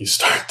up, like you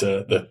start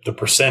to the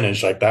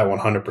percentage, like that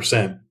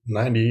 100%,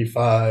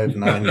 95,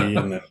 90,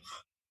 and then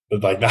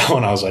but like that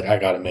one, I was like, I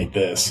got to make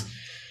this.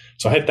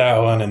 So I hit that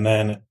one. And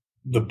then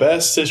the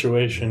best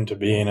situation to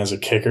be in as a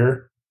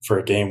kicker for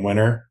a game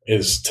winner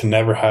is to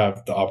never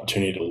have the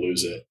opportunity to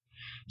lose it.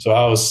 So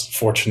I was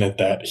fortunate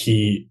that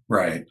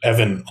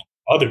Evan,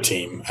 other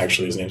team,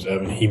 actually his name's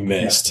Evan, he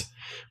missed,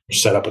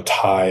 which set up a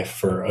tie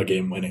for a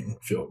game-winning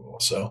field goal.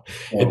 So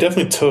it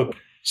definitely took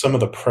some of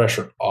the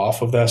pressure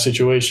off of that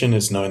situation,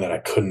 is knowing that I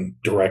couldn't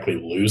directly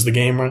lose the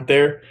game right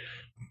there.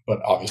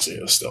 But obviously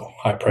it was still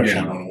high pressure.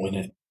 You want to win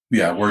it.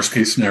 Yeah, worst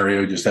case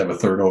scenario, just have a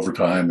third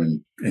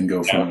overtime and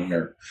go from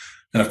there.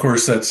 And of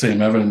course, that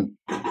same Evan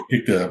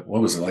kicked a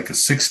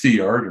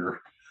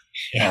 60-yarder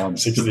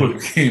to put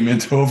the game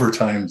into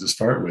overtime to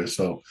start with.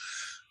 So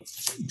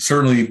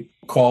certainly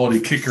quality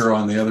kicker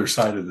on the other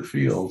side of the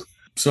field.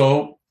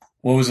 So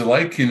what was it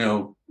like,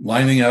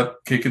 lining up,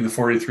 kicking the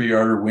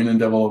 43-yarder, winning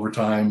double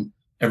overtime,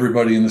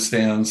 everybody in the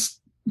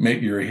stands,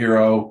 you're a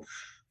hero,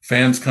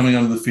 fans coming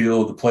onto the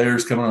field, the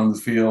players coming onto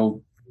the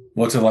field?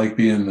 What's it like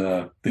being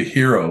the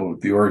hero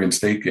of the Oregon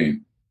State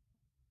game?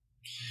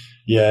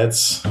 Yeah,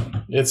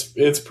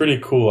 it's pretty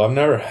cool. I've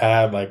never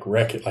had like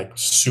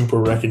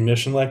super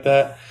recognition like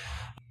that.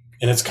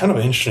 And it's kind of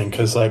interesting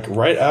because like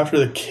right after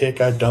the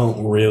kick, I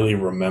don't really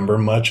remember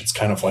much. It's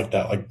kind of like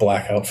that like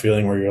blackout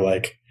feeling where you're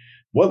like,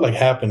 what like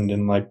happened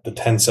in like the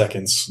 10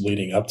 seconds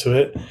leading up to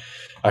it?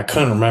 I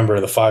couldn't remember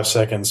the 5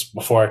 seconds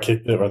before I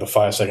kicked it or the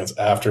 5 seconds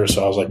after.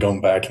 So I was like going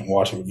back and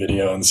watching the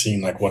video and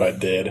seeing like what I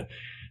did.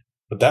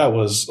 But that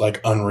was like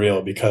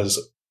unreal because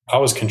I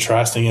was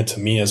contrasting it to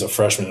me as a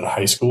freshman in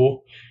high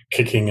school,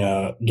 kicking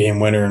a game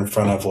winner in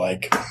front of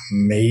like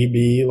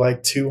maybe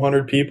like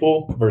 200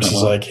 people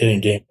versus like hitting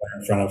a game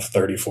winner in front of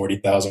 30,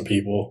 40,000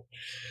 people.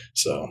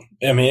 So,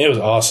 I mean, it was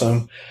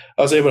awesome.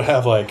 I was able to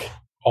have like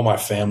all my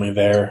family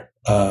there,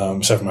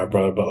 except for my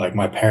brother, but like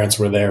my parents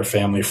were there,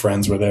 family,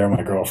 friends were there.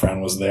 My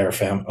girlfriend was there,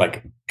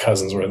 like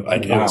cousins were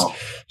like, it was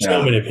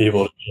so many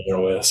people to be there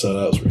with. So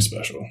that was really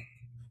special.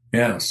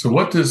 Yeah. So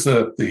what does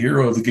the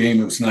hero of the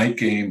game, it was night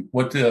game,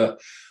 what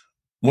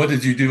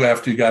did you do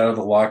after you got out of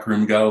the locker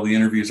room, got all the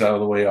interviews out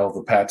of the way, all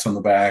the pats on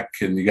the back,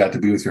 and you got to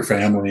be with your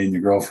family and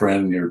your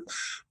girlfriend? And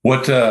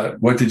what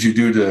did you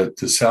do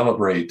to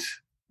celebrate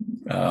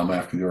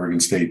after the Oregon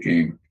State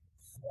game?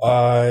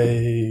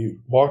 I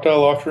walked out of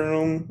the locker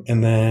room,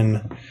 and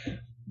then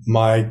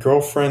my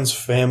girlfriend's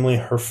family,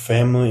 her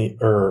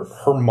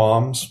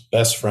mom's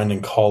best friend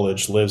in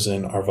college lives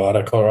in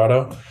Arvada,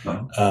 Colorado.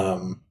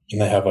 And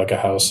they have like a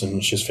house,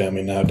 and she's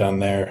family now down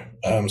there.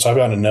 So I've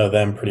gotten to know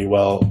them pretty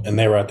well, and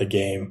they were at the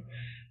game.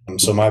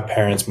 So my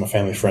parents, my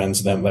family,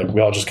 friends, them, like we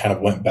all just kind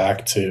of went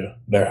back to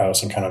their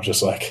house and kind of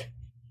just like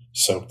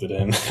soaked it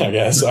in, I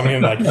guess. I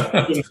mean, like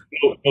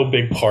no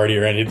big party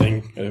or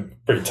anything.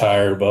 Pretty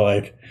tired, but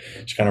like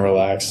just kind of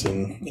relaxed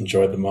and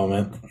enjoyed the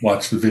moment.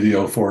 Watched the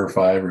video 4 or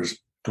 5 or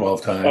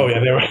 12 times. Oh yeah,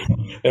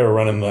 they were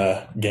running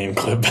the game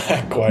clip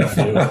back quite a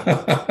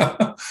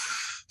few.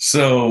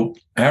 So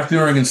after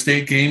the Oregon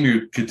State game,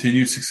 your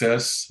continued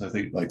success, I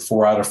think like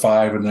 4 out of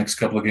 5 in the next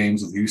couple of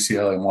games with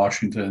UCLA and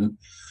Washington.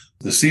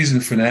 The season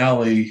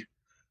finale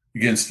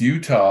against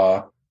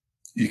Utah,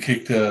 you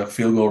kicked a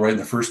field goal right in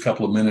the first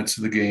couple of minutes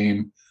of the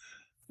game.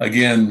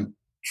 Again,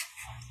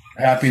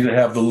 happy to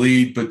have the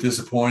lead, but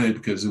disappointed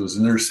because it was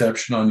an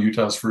interception on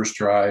Utah's first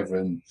drive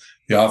and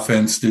the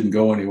offense didn't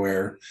go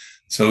anywhere.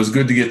 So it was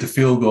good to get the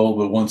field goal,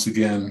 but once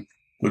again,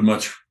 would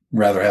much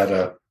rather had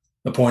a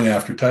point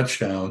after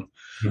touchdown.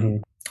 Mm-hmm.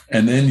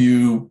 And then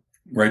you,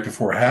 right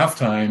before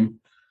halftime,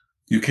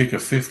 you kick a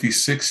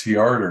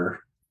 56-yarder,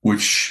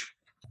 which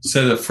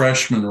set a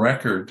freshman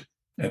record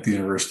at the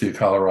University of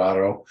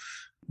Colorado.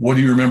 What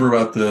do you remember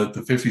about the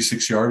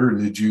 56-yarder? And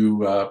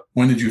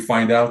when did you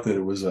find out that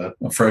it was a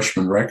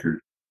freshman record?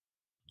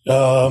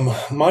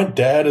 My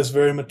dad is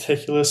very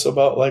meticulous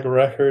about like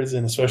records,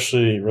 and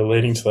especially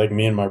relating to like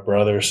me and my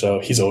brother.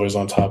 So he's always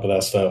on top of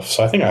that stuff.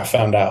 So I think I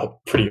found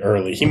out pretty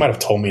early. He might have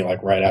told me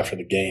like right after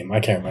the game. I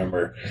can't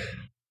remember.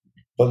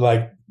 But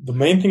like the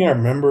main thing I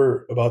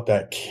remember about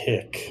that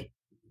kick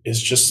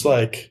is just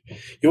like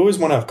you always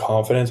want to have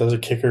confidence as a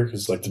kicker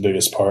because like the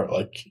biggest part,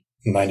 like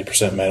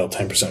 90% mental,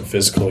 10%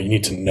 physical. You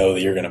need to know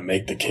that you're going to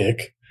make the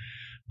kick.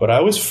 But I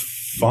always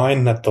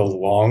find that the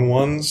long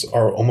ones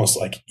are almost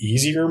like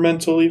easier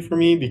mentally for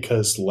me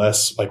because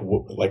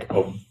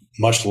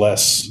much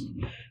less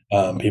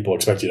people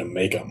expect you to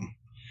make them.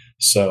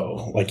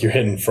 So like you're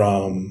hitting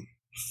from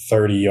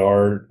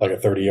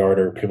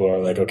 30-yarder, people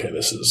are like, okay,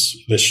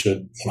 this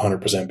should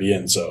 100% be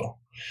in. So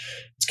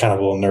it's kind of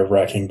a little nerve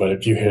wracking, but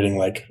if you're hitting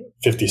like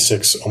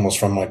 56 almost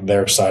from like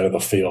their side of the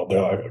field,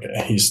 they're like,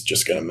 okay, he's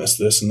just going to miss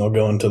this, and they'll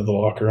go into the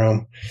locker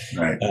room.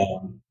 Right.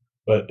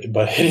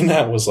 But hitting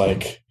that was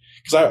like,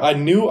 because I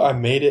knew I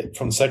made it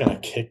from the second I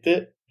kicked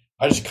it.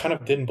 I just kind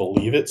of didn't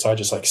believe it. So I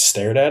just like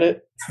stared at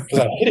it because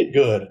I hit it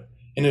good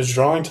and it was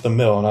drawing to the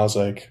middle. And I was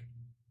like,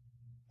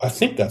 I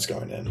think that's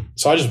going in.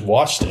 So I just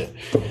watched it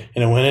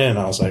and it went in. And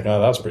I was like,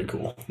 oh, that was pretty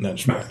cool. And then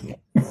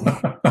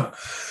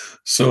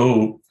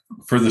So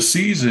for the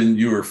season,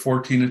 you were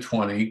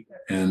 14-20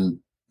 and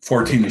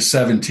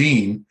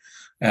 14-17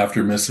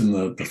 after missing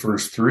the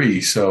first 3.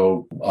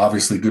 So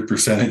obviously good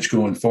percentage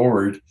going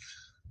forward.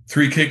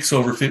 3 kicks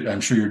over 50.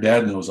 I'm sure your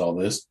dad knows all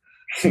this.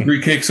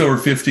 3 kicks over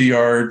 50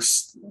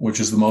 yards,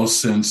 which is the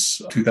most since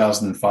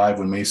 2005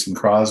 when Mason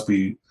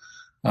Crosby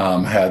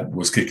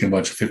was kicking a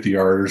bunch of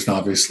 50-yarders. And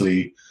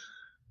obviously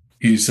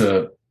he's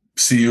a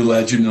CU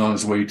legend on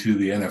his way to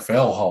the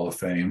NFL Hall of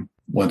Fame.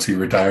 Once he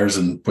retires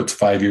and puts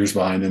 5 years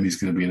behind him, he's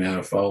going to be an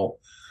NFL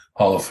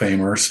Hall of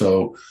Famer.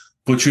 So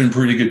put you in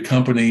pretty good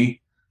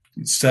company.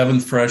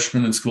 7th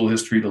freshman in school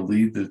history to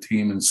lead the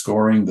team in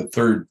scoring, the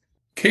 3rd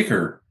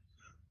kicker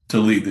to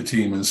lead the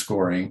team in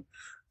scoring.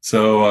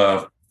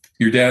 So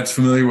your dad's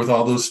familiar with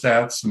all those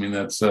stats? I mean,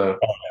 that's Oh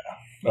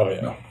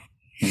yeah.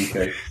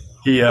 Okay.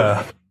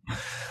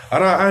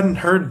 I hadn't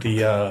heard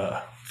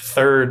the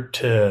 3rd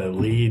to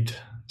lead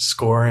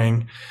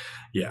scoring.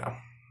 Yeah,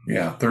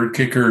 3rd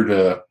kicker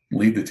to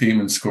lead the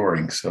team in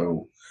scoring.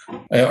 So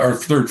our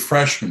 3rd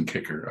freshman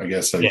kicker, I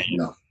guess.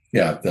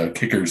 The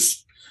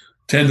kickers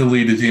tend to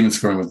lead the team in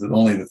scoring, with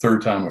only the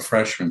 3rd time a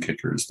freshman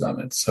kicker has done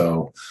it.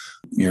 So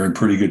you're in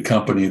pretty good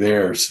company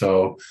there.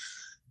 So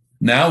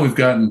now we've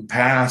gotten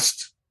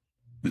past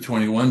the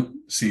 21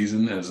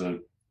 season as a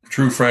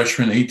true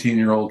freshman,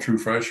 18-year-old true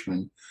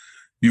freshman.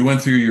 You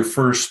went through your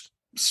first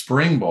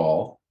spring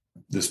ball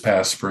this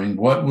past spring.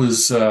 What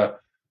was it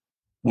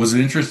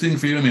interesting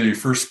for you? I mean, your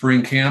first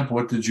spring camp,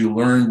 what did you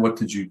learn? What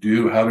did you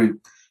do?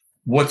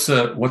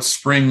 What's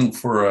spring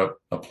for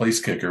a place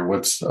kicker?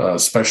 What's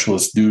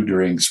specialists do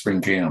during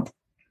spring camp?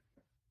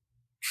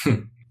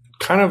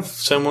 kind of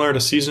similar to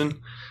season.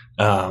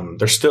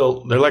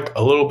 They're like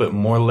a little bit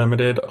more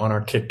limited on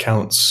our kick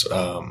counts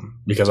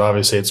because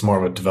obviously it's more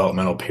of a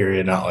developmental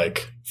period, not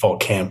like fall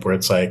camp where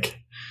it's like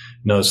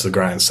nose to the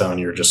grindstone.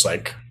 You're just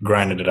like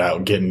grinding it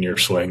out, getting your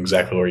swing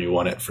exactly where you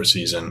want it for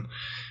season.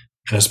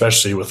 And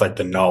especially with like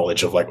the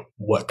knowledge of like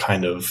what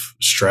kind of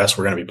stress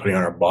we're going to be putting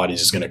on our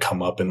bodies is going to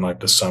come up in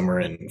like the summer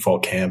and fall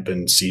camp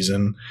and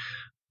season.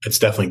 It's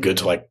definitely good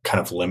to like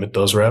kind of limit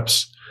those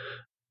reps.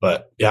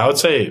 But yeah, I would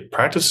say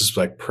practice is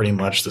like pretty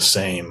much the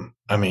same.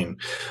 I mean,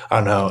 I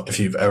don't know if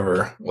you've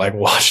ever like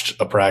watched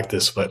a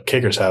practice, but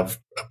kickers have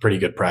a pretty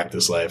good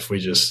practice life.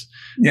 We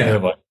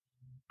have like,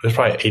 there's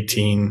probably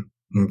 16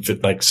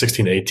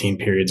 to 18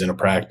 periods in a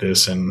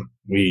practice, and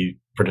we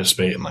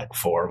participate in like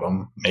 4 of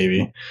them,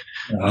 maybe.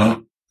 Uh-huh.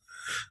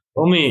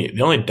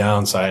 The only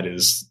downside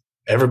is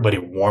everybody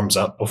warms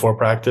up before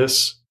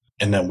practice,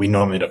 and then we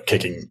normally end up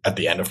kicking at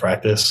the end of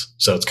practice.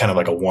 So it's kind of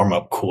like a warm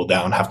up, cool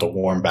down, have to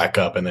warm back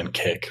up and then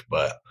kick.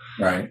 But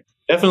Right.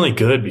 definitely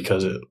good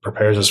because it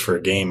prepares us for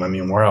a game. I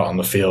mean, we're out on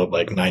the field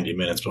like 90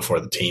 minutes before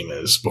the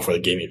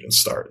game even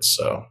starts.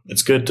 So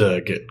it's good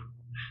to get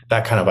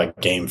that kind of like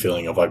game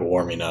feeling of like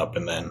warming up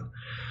and then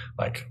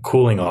like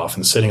cooling off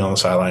and sitting on the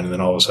sideline and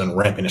then all of a sudden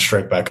ramping it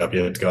straight back up.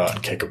 You have to go out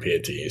and kick a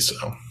PAT.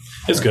 So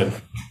it's good.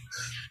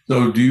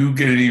 So do you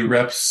get any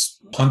reps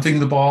punting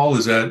the ball?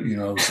 Is that,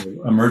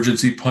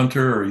 emergency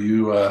punter, or are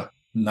you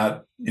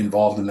not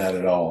involved in that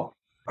at all?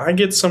 I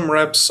get some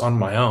reps on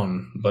my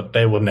own, but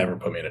they would never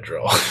put me in a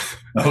drill.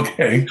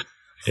 Okay.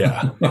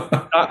 Yeah.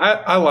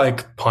 I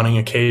like punting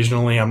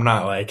occasionally. I'm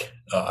not like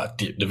a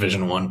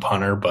Division I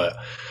punter, but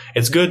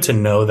it's good to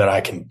know that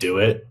I can do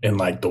it in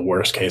like the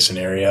worst case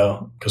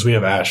scenario, because we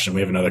have Ashton,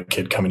 we have another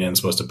kid coming in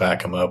supposed to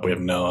back him up. We have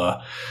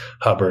Noah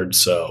Hubbard.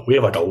 So we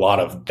have like a lot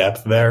of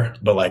depth there,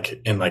 but like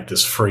in like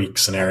this freak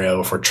scenario,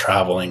 if we're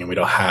traveling and we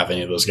don't have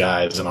any of those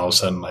guys and all of a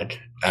sudden like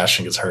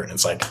Ashton gets hurt and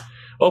it's like,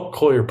 oh,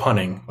 cool, you're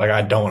punting. Like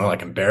I don't want to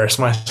like embarrass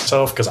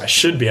myself because I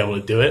should be able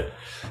to do it.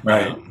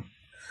 Right.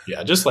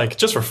 Yeah. Just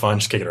for fun,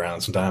 just kick it around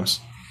sometimes.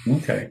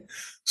 Okay.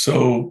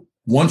 So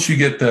once you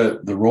get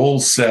the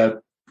roles set,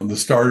 the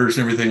starters,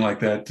 everything like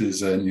that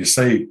and you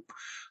say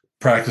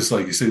practice,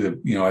 like you say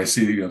that, I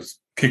see,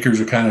 kickers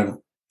are kind of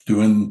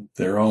doing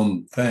their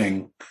own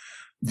thing.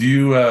 Do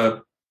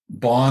you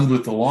bond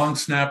with the long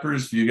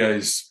snappers? Do you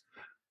guys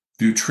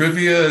do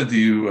trivia? Do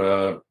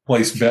you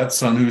place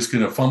bets on who's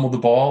going to fumble the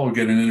ball or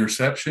get an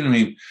interception? I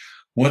mean,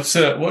 what's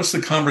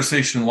the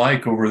conversation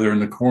like over there in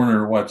the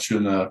corner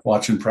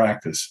watching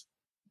practice?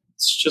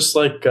 It's just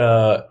like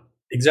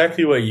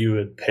exactly what you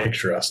would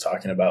picture us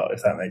talking about,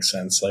 if that makes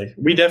sense. Like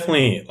we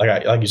definitely,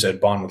 like you said,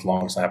 bond with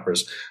long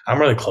snappers. I'm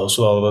really close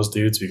with all of those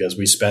dudes because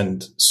we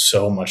spend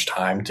so much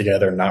time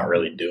together, not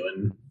really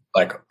doing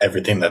like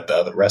everything that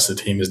the rest of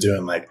the team is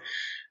doing. Like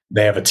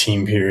they have a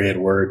team period.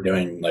 We're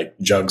doing like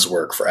jugs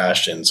work for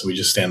Ashton. So we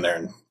just stand there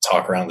and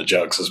talk around the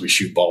jugs as we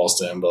shoot balls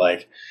to him. But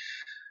like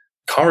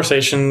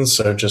conversations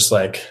are just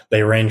like,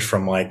 they range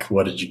from like,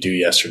 what did you do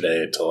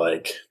yesterday to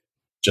like,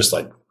 just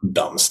like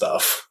dumb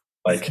stuff.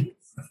 Like,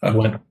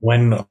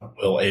 when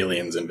will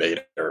aliens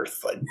invade Earth?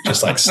 Like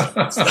just like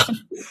stuff.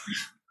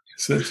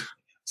 So, is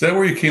that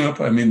where you came up?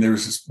 I mean,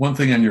 there's this one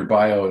thing on your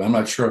bio, and I'm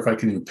not sure if I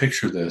can even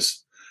picture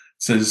this.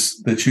 It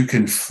says that you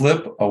can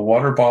flip a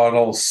water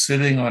bottle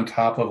sitting on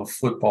top of a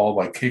football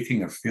by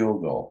kicking a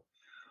field goal.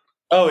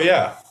 Oh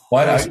yeah.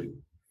 Why?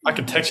 I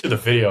could text you the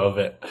video of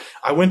it.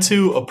 I went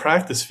to a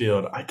practice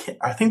field.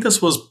 I think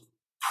this was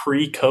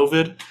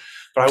pre-COVID.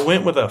 But I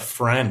went with a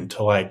friend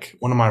to like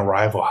one of my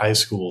rival high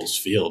school's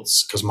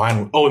fields because it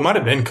might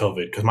have been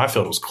COVID because my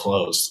field was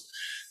closed.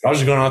 I was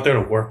just going out there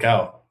to work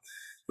out.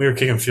 We were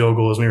kicking field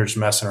goals. We were just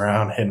messing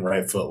around, hitting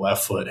right foot,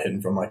 left foot,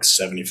 hitting from like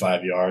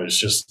 75 yards,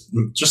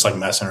 just like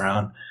messing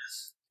around.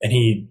 And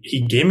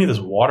he gave me this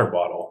water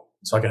bottle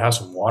so I could have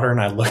some water. And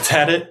I looked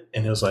at it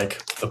and it was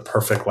like the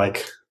perfect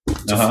like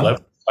to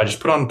flip. I just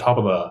put it on top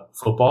of a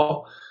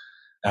football.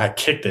 I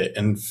kicked it,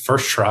 and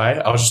first try,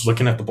 I was just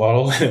looking at the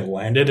bottle, and it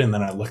landed, and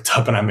then I looked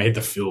up, and I made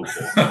the field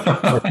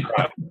goal.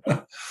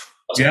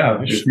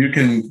 If you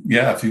can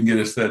get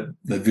us that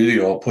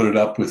video, I'll put it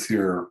up with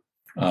your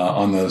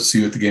on the See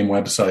You at the Game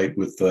website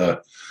with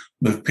the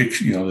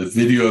picture, the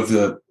video of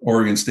the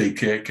Oregon State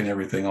kick and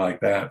everything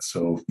like that.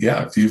 So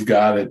yeah, if you've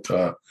got it,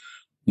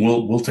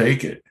 we'll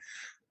take it.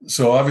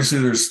 So obviously,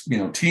 there's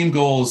team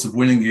goals of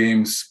winning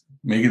games,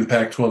 making the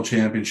Pac-12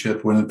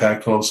 championship, winning the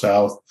Pac-12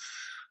 South.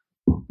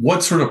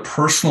 What sort of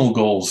personal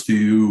goals do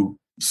you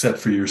set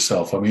for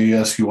yourself? I mean,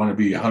 yes, you want to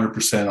be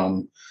 100%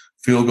 on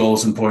field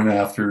goals and point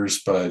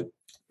afters, but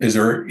is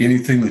there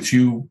anything that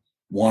you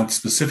want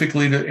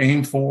specifically to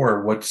aim for?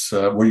 Or what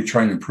are you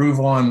trying to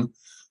improve on?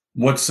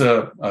 What's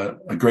a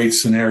great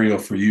scenario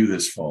for you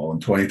this fall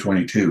in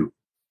 2022?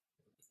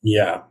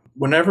 Yeah.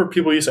 Whenever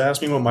people used to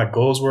ask me what my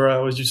goals were, I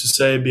always used to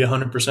say be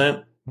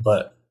 100%,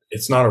 but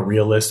it's not a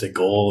realistic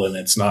goal, and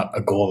it's not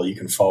a goal that you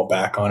can fall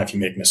back on if you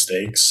make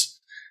mistakes.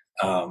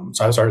 So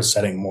I started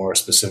setting more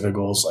specific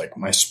goals. Like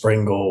my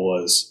spring goal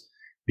was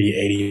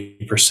be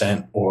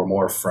 80% or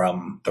more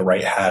from the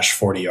right hash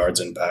 40 yards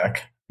and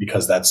back,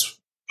 because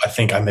I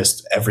think I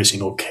missed every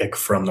single kick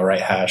from the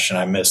right hash, and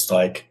I missed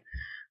like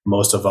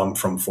most of them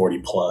from 40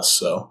 plus.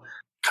 So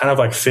kind of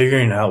like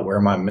figuring out where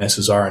my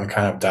misses are and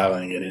kind of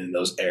dialing it in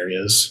those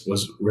areas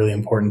was really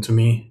important to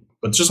me.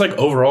 But just like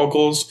overall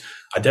goals,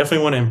 I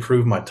definitely want to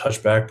improve my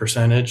touchback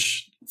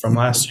percentage from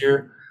last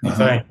year. If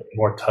I get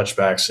more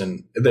touchbacks,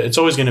 and it's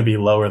always going to be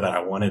lower than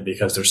I wanted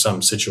because there's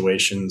some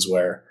situations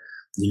where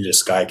you need a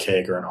sky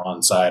kick or an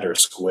onside or a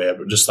squib,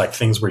 or just like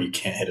things where you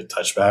can't hit a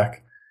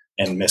touchback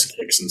and miss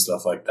kicks and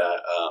stuff like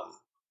that.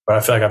 But I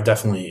feel like I've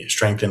definitely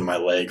strengthened my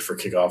leg for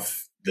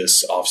kickoff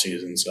this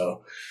offseason.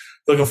 So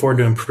looking forward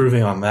to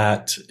improving on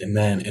that. And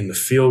then in the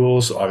field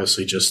goals,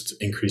 obviously just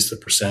increase the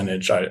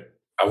percentage. I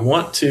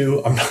want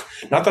to,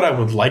 not that I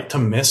would like to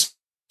miss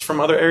from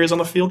other areas on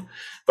the field,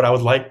 but I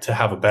would like to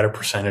have a better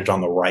percentage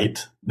on the right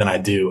than I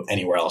do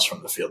anywhere else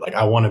from the field. Like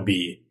I want to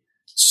be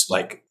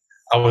like,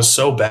 I was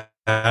so bad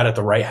at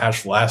the right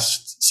hash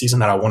last season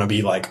that I want to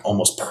be like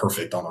almost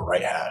perfect on the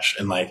right hash.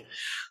 And like,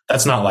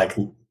 that's not like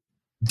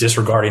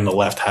disregarding the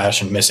left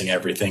hash and missing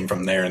everything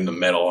from there in the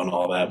middle and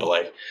all that. But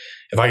like,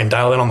 if I can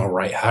dial in on the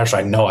right hash,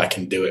 I know I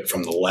can do it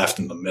from the left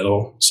and the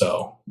middle.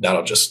 So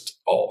that'll just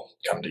all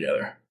come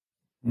together.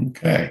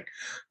 Okay.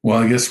 Well,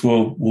 I guess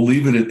we'll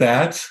leave it at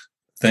that.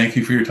 Thank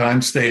you for your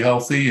time. Stay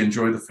healthy.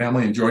 Enjoy the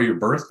family. Enjoy your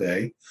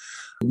birthday.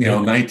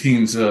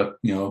 19's a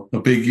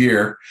big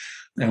year,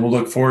 and we'll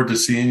look forward to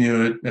seeing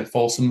you at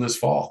Folsom this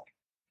fall.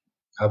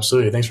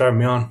 Absolutely. Thanks for having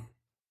me on.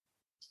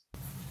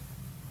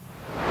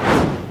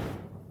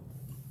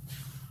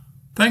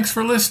 Thanks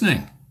for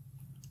listening.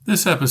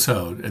 This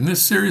episode and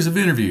this series of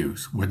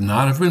interviews would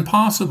not have been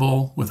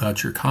possible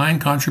without your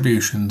kind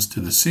contributions to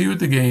the See You at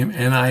the Game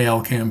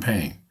NIL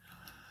campaign.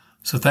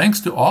 So thanks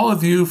to all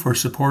of you for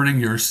supporting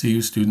your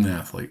CU student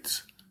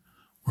athletes.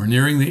 We're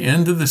nearing the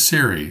end of the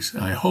series,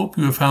 and I hope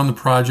you have found the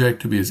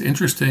project to be as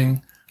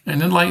interesting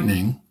and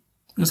enlightening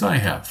as I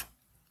have.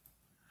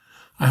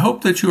 I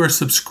hope that you are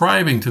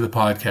subscribing to the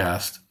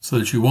podcast so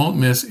that you won't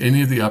miss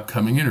any of the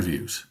upcoming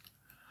interviews.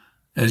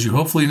 As you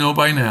hopefully know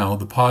by now,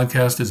 the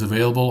podcast is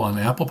available on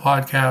Apple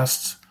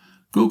Podcasts,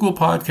 Google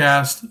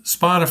Podcasts,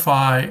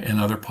 Spotify, and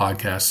other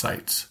podcast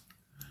sites.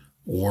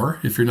 Or,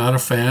 if you're not a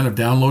fan of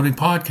downloading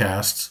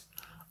podcasts,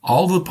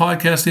 all the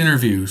podcast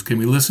interviews can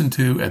be listened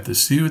to at the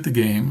See You at the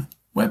Game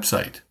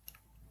website.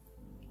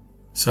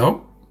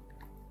 So,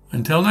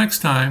 until next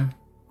time,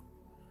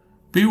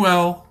 be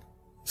well,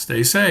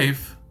 stay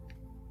safe,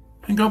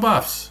 and go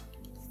Buffs.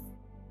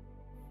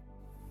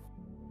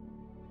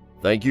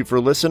 Thank you for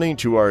listening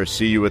to our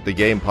See You at the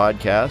Game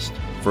podcast.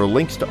 For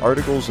links to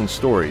articles and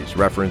stories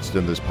referenced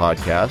in this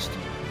podcast,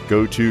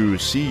 go to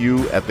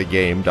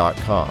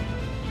seeyouatthegame.com.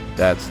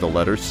 That's the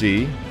letter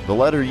C, the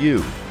letter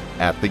U,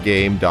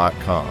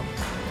 atthegame.com.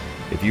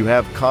 If you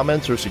have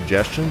comments or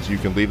suggestions, you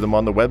can leave them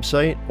on the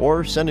website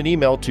or send an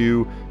email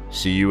to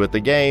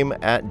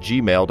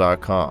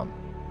seeyouatthegame@gmail.com.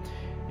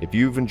 If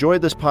you've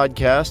enjoyed this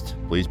podcast,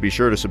 please be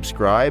sure to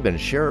subscribe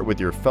and share it with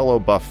your fellow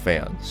Buff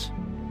fans.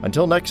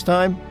 Until next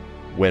time,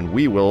 when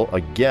we will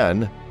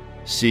again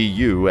see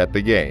you at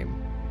the game.